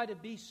we try to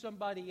be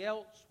somebody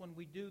else when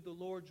we do the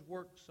Lord's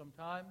work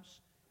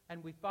sometimes,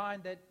 and we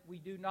find that we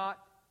do not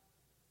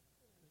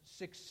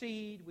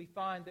succeed, we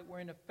find that we're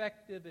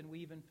ineffective, and we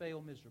even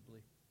fail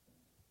miserably.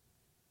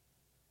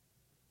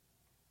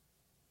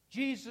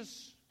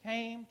 Jesus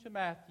came to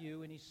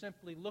Matthew and he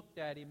simply looked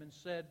at him and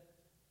said,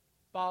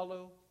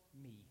 "Follow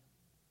me."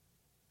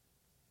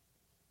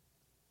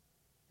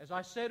 As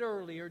I said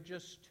earlier,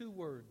 just 2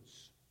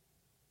 words.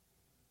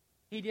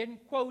 He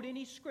didn't quote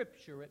any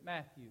scripture at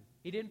Matthew.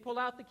 He didn't pull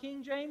out the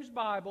King James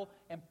Bible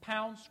and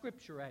pound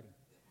scripture at him.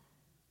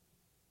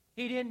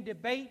 He didn't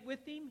debate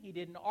with him. He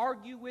didn't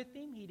argue with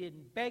him. He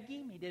didn't beg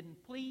him. He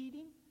didn't plead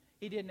him.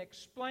 He didn't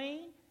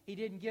explain. He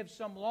didn't give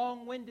some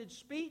long-winded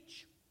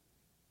speech.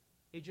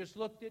 He just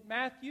looked at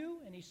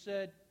Matthew and he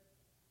said,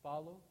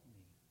 "Follow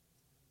me."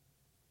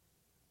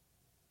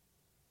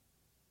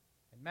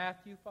 And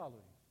Matthew followed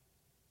him.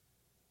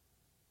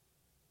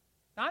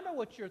 Now, I know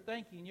what you're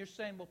thinking. You're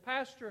saying, "Well,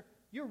 Pastor,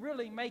 you're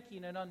really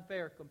making an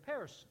unfair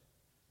comparison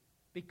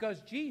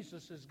because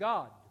Jesus is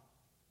God.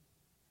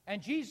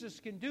 And Jesus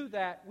can do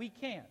that. We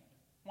can't.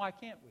 Why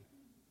can't we?"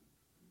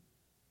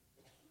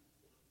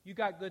 You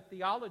got good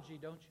theology,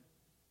 don't you?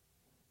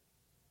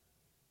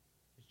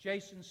 As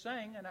Jason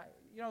sang, and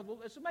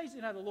it's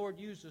amazing how the Lord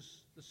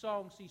uses the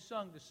songs he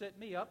sung to set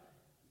me up,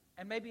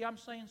 and maybe I'm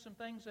saying some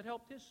things that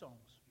helped his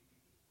songs.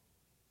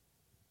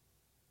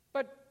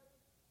 But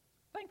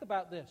think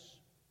about this.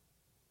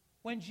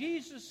 When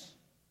Jesus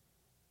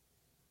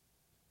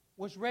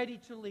was ready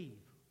to leave,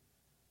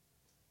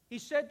 He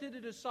said to the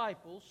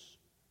disciples,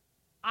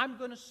 I'm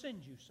going to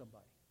send you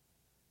somebody.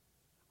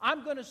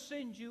 I'm going to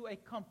send you a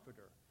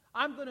comforter.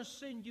 I'm going to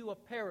send you a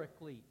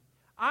paraclete.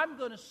 I'm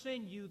going to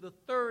send you the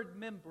third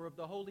member of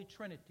the Holy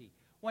Trinity.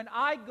 When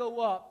I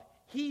go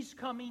up, He's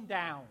coming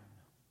down.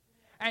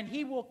 And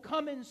He will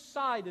come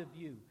inside of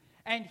you.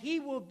 And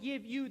He will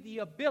give you the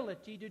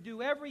ability to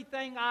do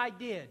everything I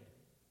did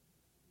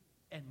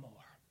and more.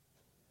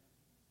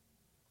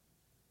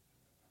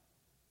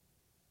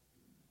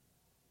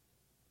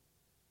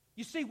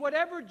 You see,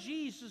 whatever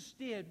Jesus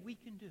did, we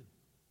can do.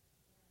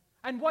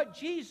 And what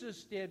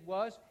Jesus did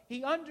was,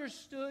 He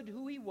understood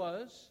who He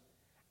was,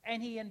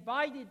 and He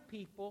invited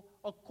people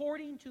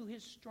according to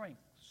His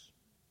strengths.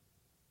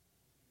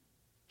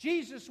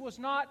 Jesus was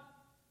not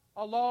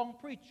a long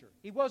preacher.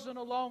 He wasn't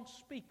a long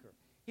speaker.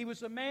 He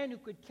was a man who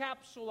could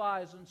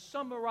capsulize and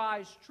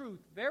summarize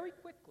truth very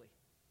quickly.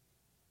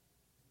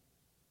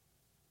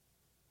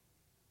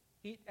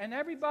 And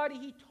everybody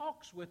He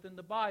talks with in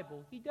the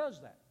Bible, He does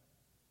that.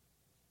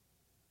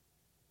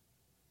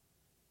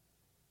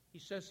 He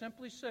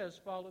simply says,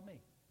 follow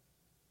me.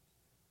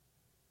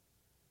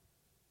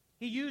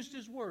 He used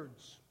His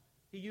words.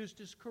 He used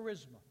His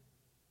charisma.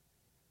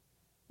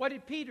 What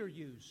did Peter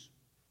use?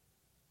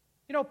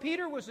 You know,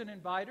 Peter was an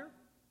inviter.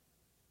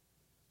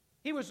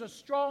 He was a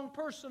strong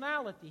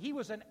personality. He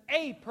was an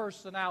A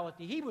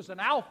personality. He was an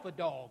alpha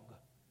dog.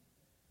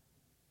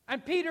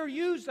 And Peter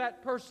used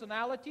that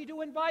personality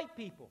to invite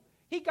people.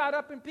 He got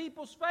up in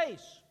people's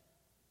face.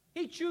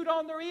 He chewed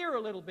on their ear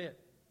a little bit.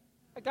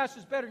 I guess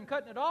it's better than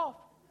cutting it off.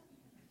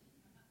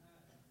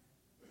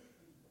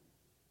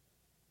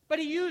 But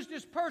he used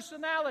his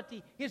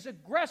personality, his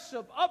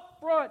aggressive,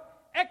 upfront,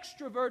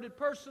 extroverted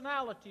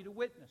personality to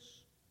witness.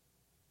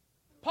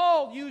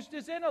 Paul used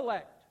his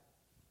intellect.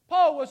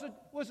 Paul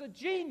was a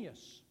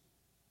genius.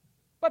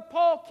 But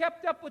Paul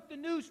kept up with the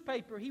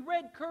newspaper. He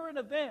read current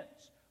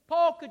events.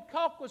 Paul could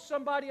talk with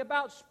somebody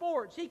about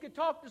sports. He could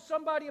talk to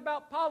somebody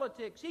about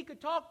politics. He could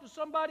talk to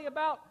somebody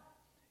about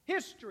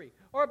history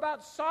or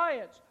about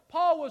science.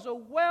 Paul was a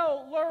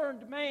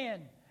well-learned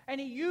man,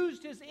 and he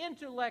used his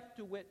intellect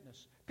to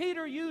witness.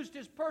 Peter used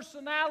his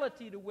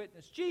personality to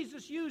witness.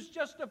 Jesus used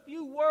just a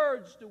few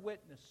words to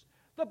witness.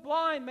 The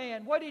blind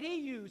man, what did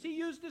he use? He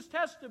used his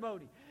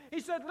testimony. He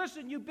said,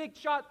 listen, you big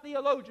shot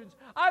theologians,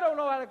 I don't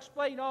know how to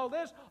explain all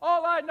this.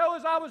 All I know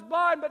is I was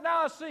blind, but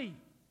now I see.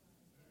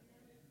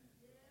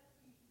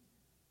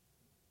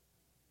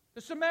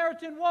 The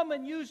Samaritan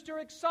woman used her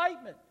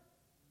excitement.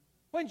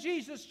 When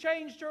Jesus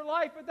changed her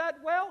life at that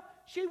well,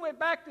 she went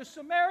back to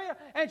Samaria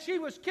and she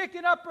was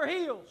kicking up her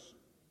heels.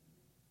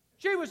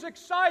 She was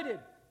excited.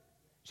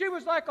 She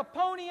was like a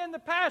pony in the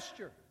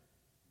pasture.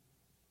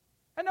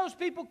 And those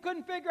people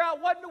couldn't figure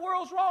out what in the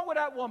world's wrong with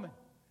that woman.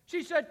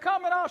 She said,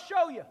 come and I'll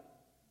show you.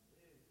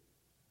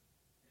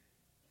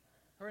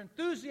 Her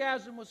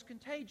enthusiasm was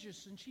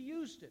contagious and she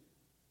used it.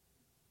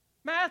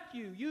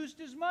 Matthew used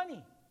his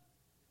money.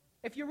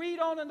 If you read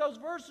on in those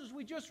verses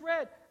we just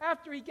read,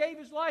 after he gave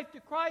his life to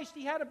Christ,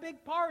 he had a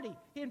big party.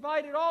 He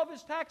invited all of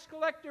his tax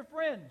collector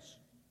friends.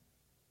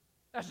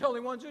 That's the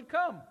only ones who'd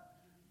come.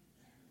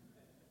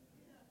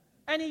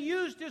 And he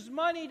used his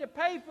money to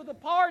pay for the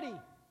party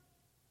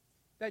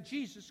that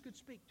Jesus could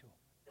speak to him.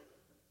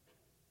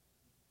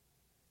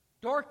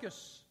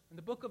 Dorcas in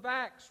the book of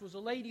Acts was a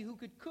lady who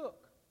could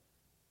cook,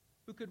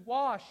 who could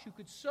wash, who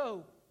could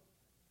sew.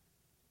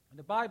 And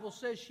the Bible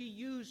says she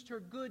used her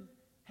good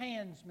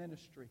hands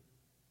ministry.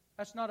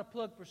 That's not a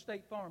plug for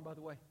State Farm, by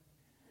the way.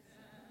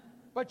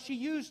 But she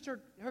used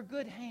her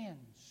good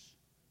hands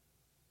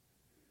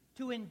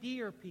to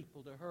endear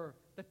people to her,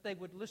 that they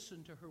would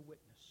listen to her witness.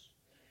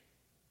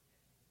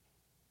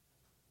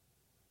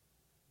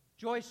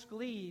 Joyce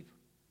Gleave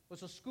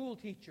was a school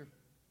teacher.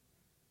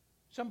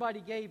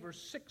 Somebody gave her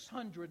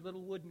 600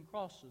 little wooden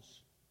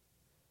crosses.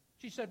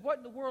 She said, what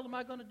in the world am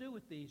I going to do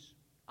with these?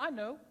 I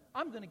know.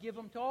 I'm going to give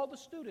them to all the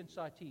students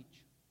I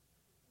teach.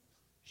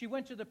 She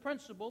went to the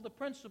principal. The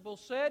principal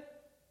said,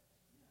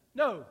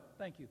 no,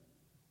 thank you.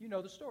 You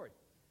know the story.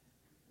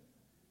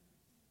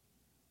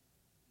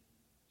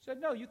 Said,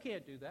 no, you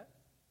can't do that.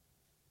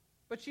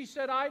 But she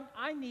said,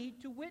 I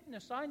need to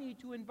witness. I need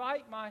to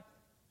invite my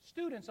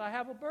students. I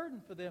have a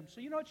burden for them.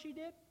 So you know what she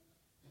did?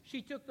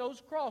 She took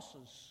those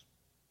crosses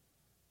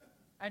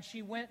and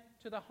she went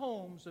to the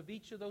homes of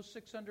each of those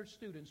 600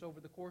 students over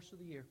the course of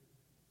the year.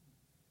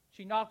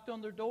 She knocked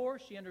on their door.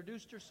 She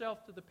introduced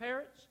herself to the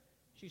parents.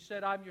 She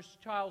said, I'm your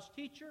child's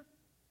teacher.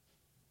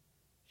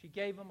 She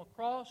gave them a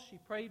cross. She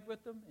prayed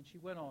with them, and she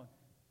went on.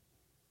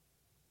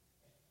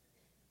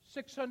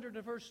 600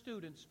 of her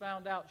students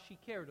found out she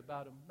cared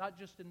about them, not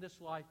just in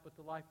this life, but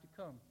the life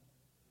to come.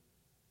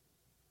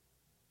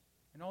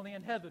 And only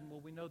in heaven will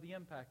we know the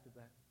impact of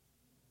that.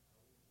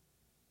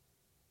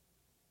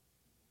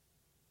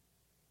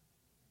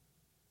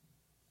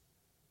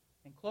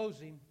 In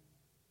closing,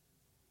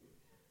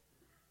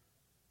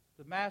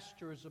 the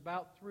Master is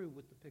about through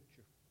with the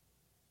picture.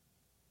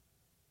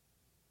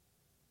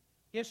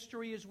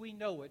 History as we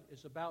know it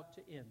is about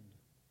to end.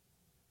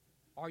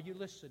 Are you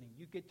listening?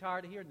 You get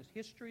tired of hearing this.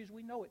 History as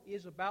we know it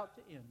is about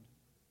to end.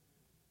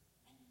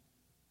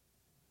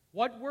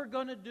 What we're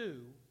going to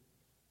do,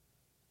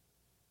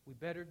 we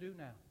better do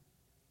now.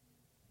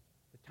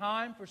 The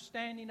time for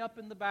standing up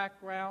in the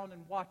background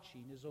and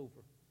watching is over.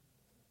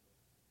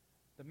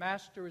 The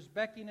Master is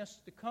beckoning us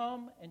to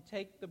come and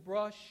take the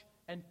brush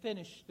and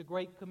finish the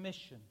Great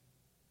Commission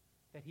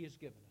that He has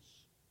given us.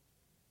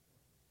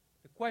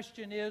 The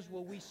question is,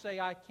 will we say,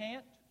 I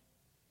can't,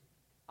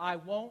 I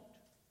won't,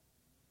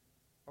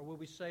 or will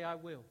we say, I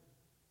will?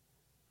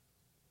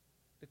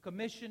 The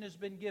commission has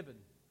been given.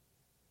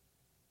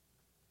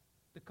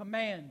 The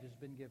command has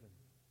been given.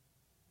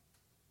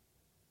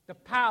 The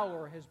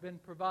power has been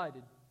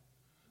provided.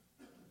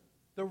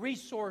 The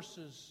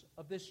resources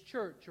of this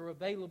church are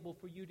available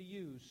for you to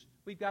use.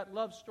 We've got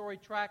love story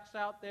tracts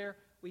out there.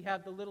 We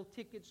have the little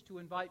tickets to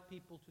invite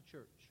people to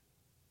church.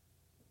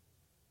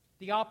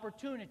 The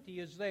opportunity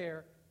is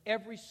there.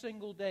 Every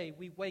single day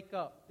we wake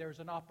up, there's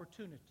an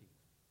opportunity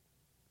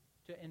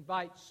to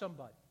invite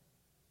somebody.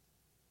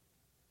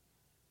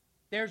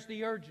 There's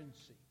the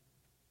urgency.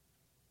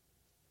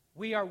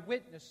 We are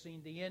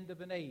witnessing the end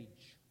of an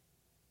age.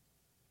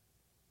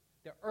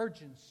 The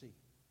urgency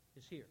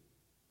is here.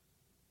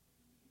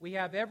 We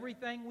have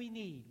everything we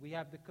need. We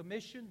have the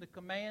commission, the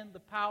command, the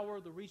power,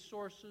 the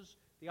resources,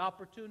 the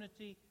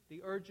opportunity,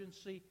 the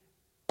urgency.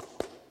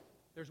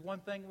 There's one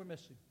thing we're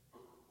missing.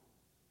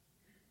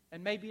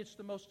 And maybe it's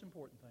the most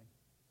important thing.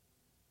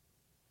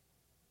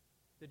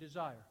 The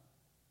desire.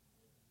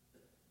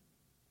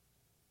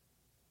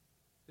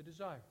 The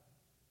desire.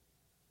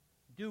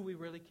 Do we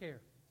really care?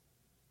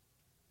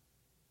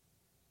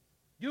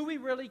 Do we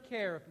really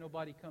care if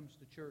nobody comes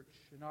to church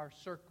in our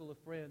circle of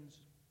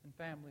friends and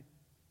family?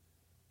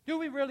 Do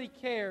we really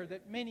care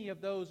that many of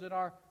those in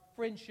our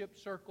friendship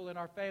circle and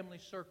our family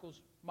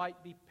circles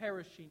might be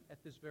perishing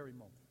at this very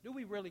moment? Do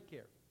we really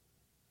care?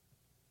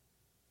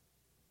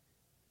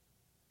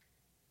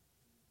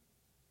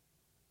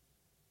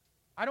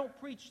 I don't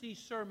preach these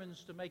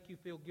sermons to make you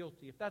feel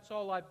guilty. If that's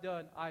all I've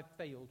done, I've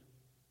failed.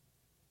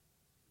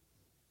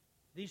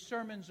 These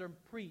sermons are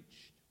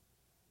preached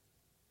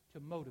to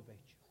motivate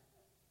you.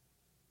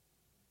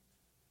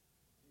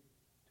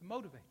 To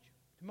motivate you.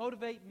 To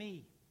motivate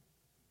me.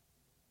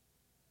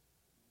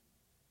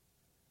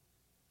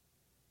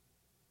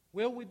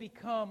 Will we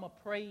become a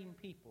praying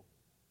people?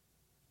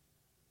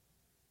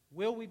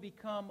 Will we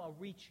become a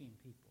reaching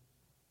people?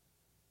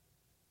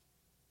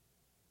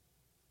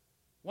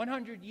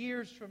 100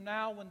 years from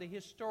now, when the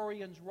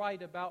historians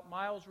write about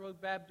Miles Road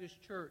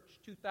Baptist Church,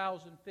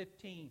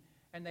 2015,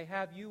 and they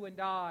have you and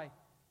I,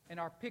 and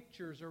our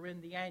pictures are in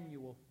the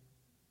annual,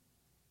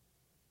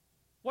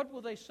 what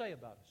will they say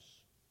about us?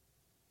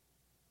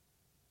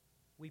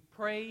 We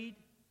prayed,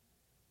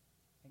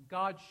 and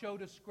God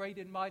showed us great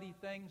and mighty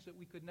things that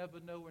we could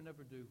never know or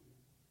never do.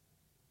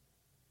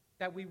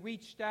 That we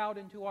reached out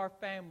into our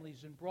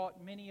families and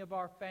brought many of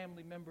our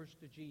family members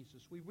to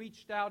Jesus. We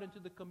reached out into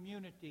the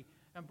community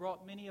and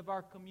brought many of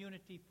our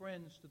community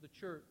friends to the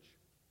church.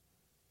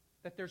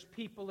 That there's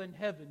people in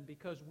heaven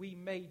because we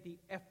made the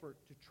effort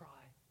to try.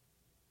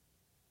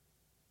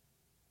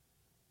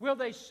 Will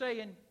they say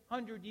in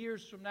 100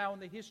 years from now in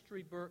the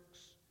history books,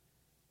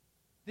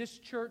 this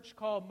church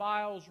called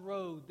Miles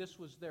Road, this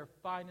was their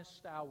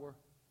finest hour?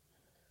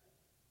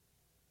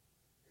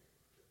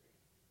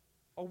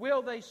 Or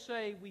will they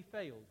say we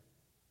failed?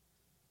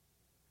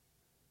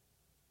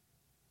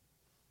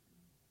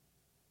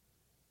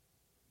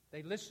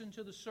 They listened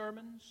to the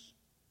sermons.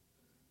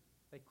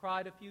 They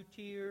cried a few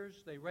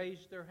tears. They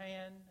raised their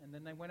hand. And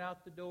then they went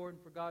out the door and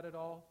forgot it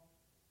all.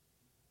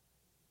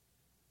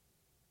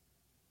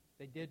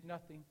 They did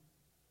nothing.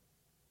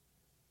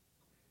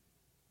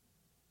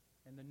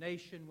 And the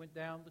nation went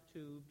down the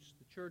tubes.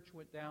 The church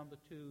went down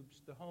the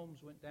tubes. The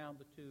homes went down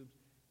the tubes.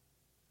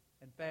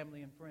 And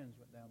family and friends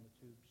went down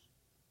the tubes.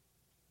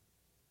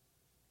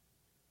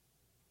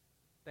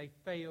 They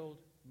failed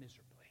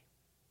miserably.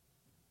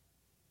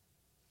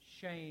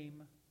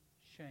 Shame,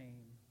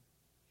 shame,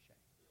 shame.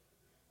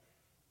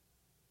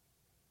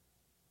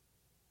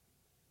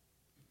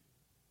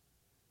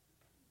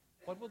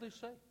 What will they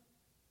say?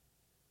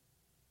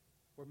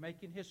 We're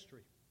making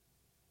history.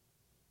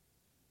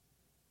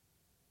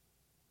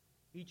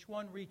 Each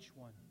one reach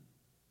one.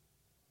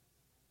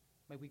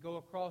 May we go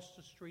across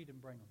the street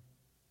and bring them.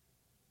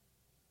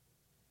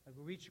 May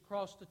we reach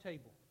across the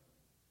table.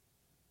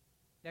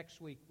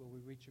 Next week will we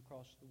reach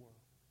across the world.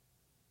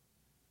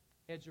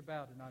 Heads are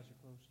bowed and eyes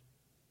are closed.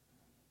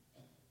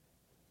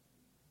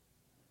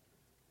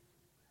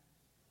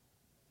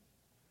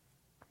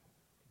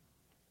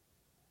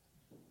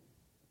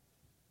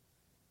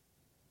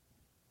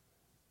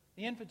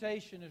 The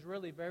invitation is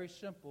really very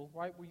simple,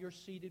 right where you're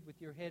seated with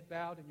your head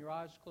bowed and your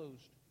eyes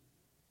closed.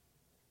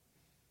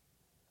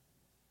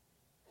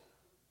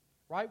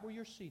 Right where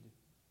you're seated.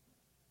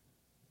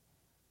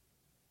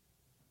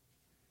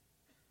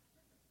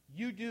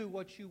 You do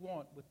what you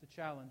want with the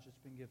challenge that's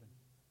been given.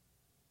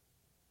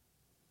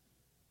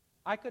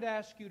 I could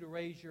ask you to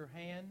raise your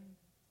hand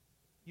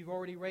You've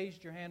already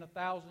raised your hand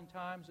 1,000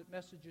 times at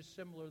messages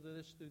similar to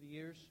this through the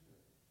years,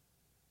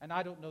 and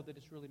I don't know that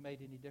it's really made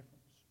any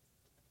difference.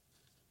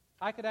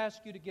 I could ask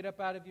you to get up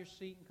out of your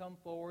seat and come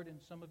forward, and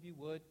some of you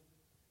would,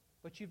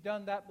 but you've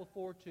done that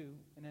before too,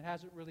 and it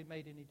hasn't really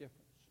made any difference.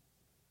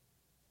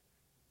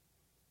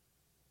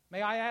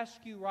 May I ask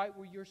you right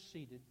where you're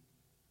seated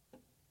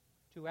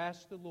to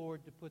ask the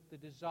Lord to put the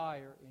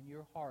desire in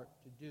your heart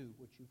to do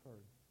what you've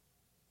heard.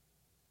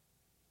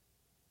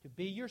 To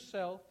be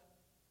yourself,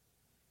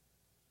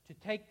 to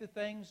take the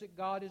things that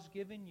God has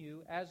given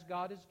you as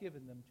God has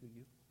given them to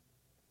you,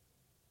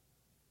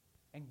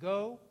 and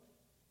go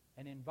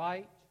and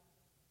invite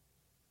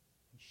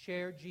and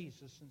share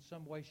Jesus in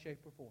some way, shape,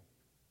 or form.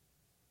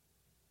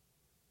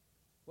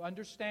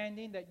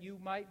 Understanding that you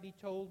might be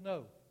told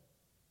no,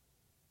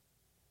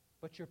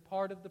 but you're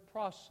part of the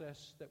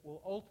process that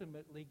will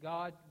ultimately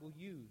God will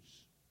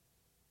use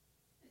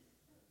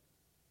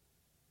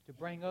to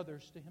bring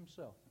others to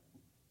Himself.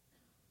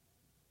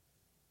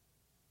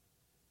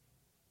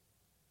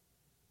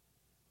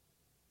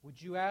 Would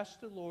you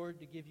ask the Lord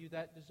to give you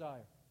that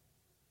desire?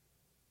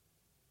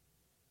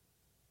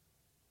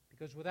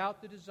 Because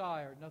without the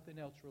desire, nothing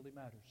else really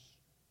matters.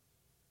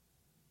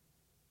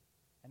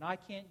 And I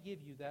can't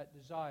give you that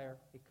desire.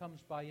 It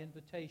comes by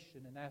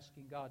invitation and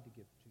asking God to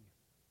give it to you.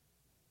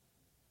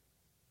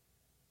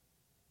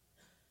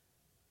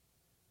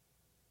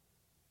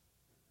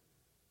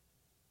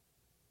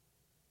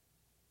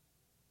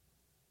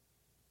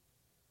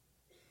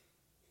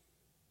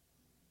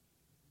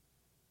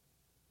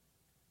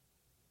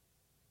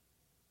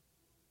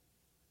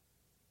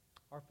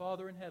 Our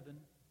Father in heaven,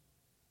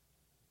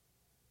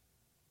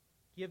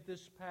 give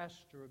this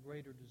pastor a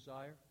greater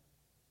desire.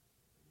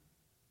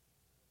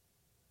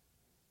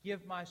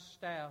 Give my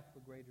staff a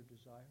greater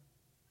desire.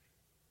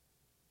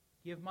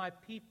 Give my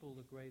people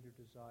a greater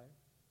desire.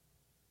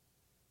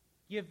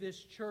 Give this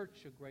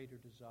church a greater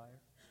desire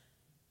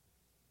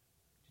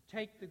to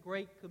take the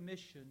Great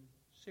Commission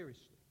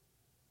seriously,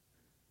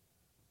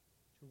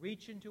 to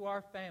reach into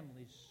our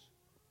families,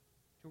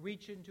 to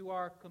reach into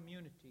our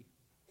community,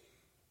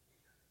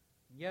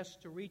 and yes,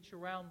 to reach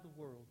around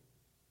the world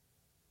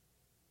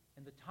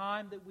in the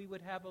time that we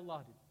would have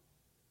allotted,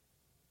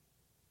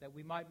 that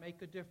we might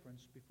make a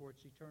difference before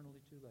it's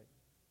eternally too late.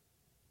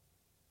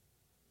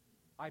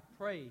 I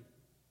pray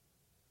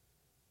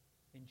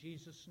in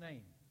Jesus'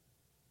 name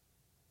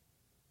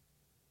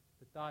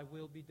that Thy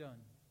will be done.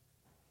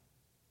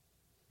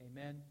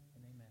 Amen.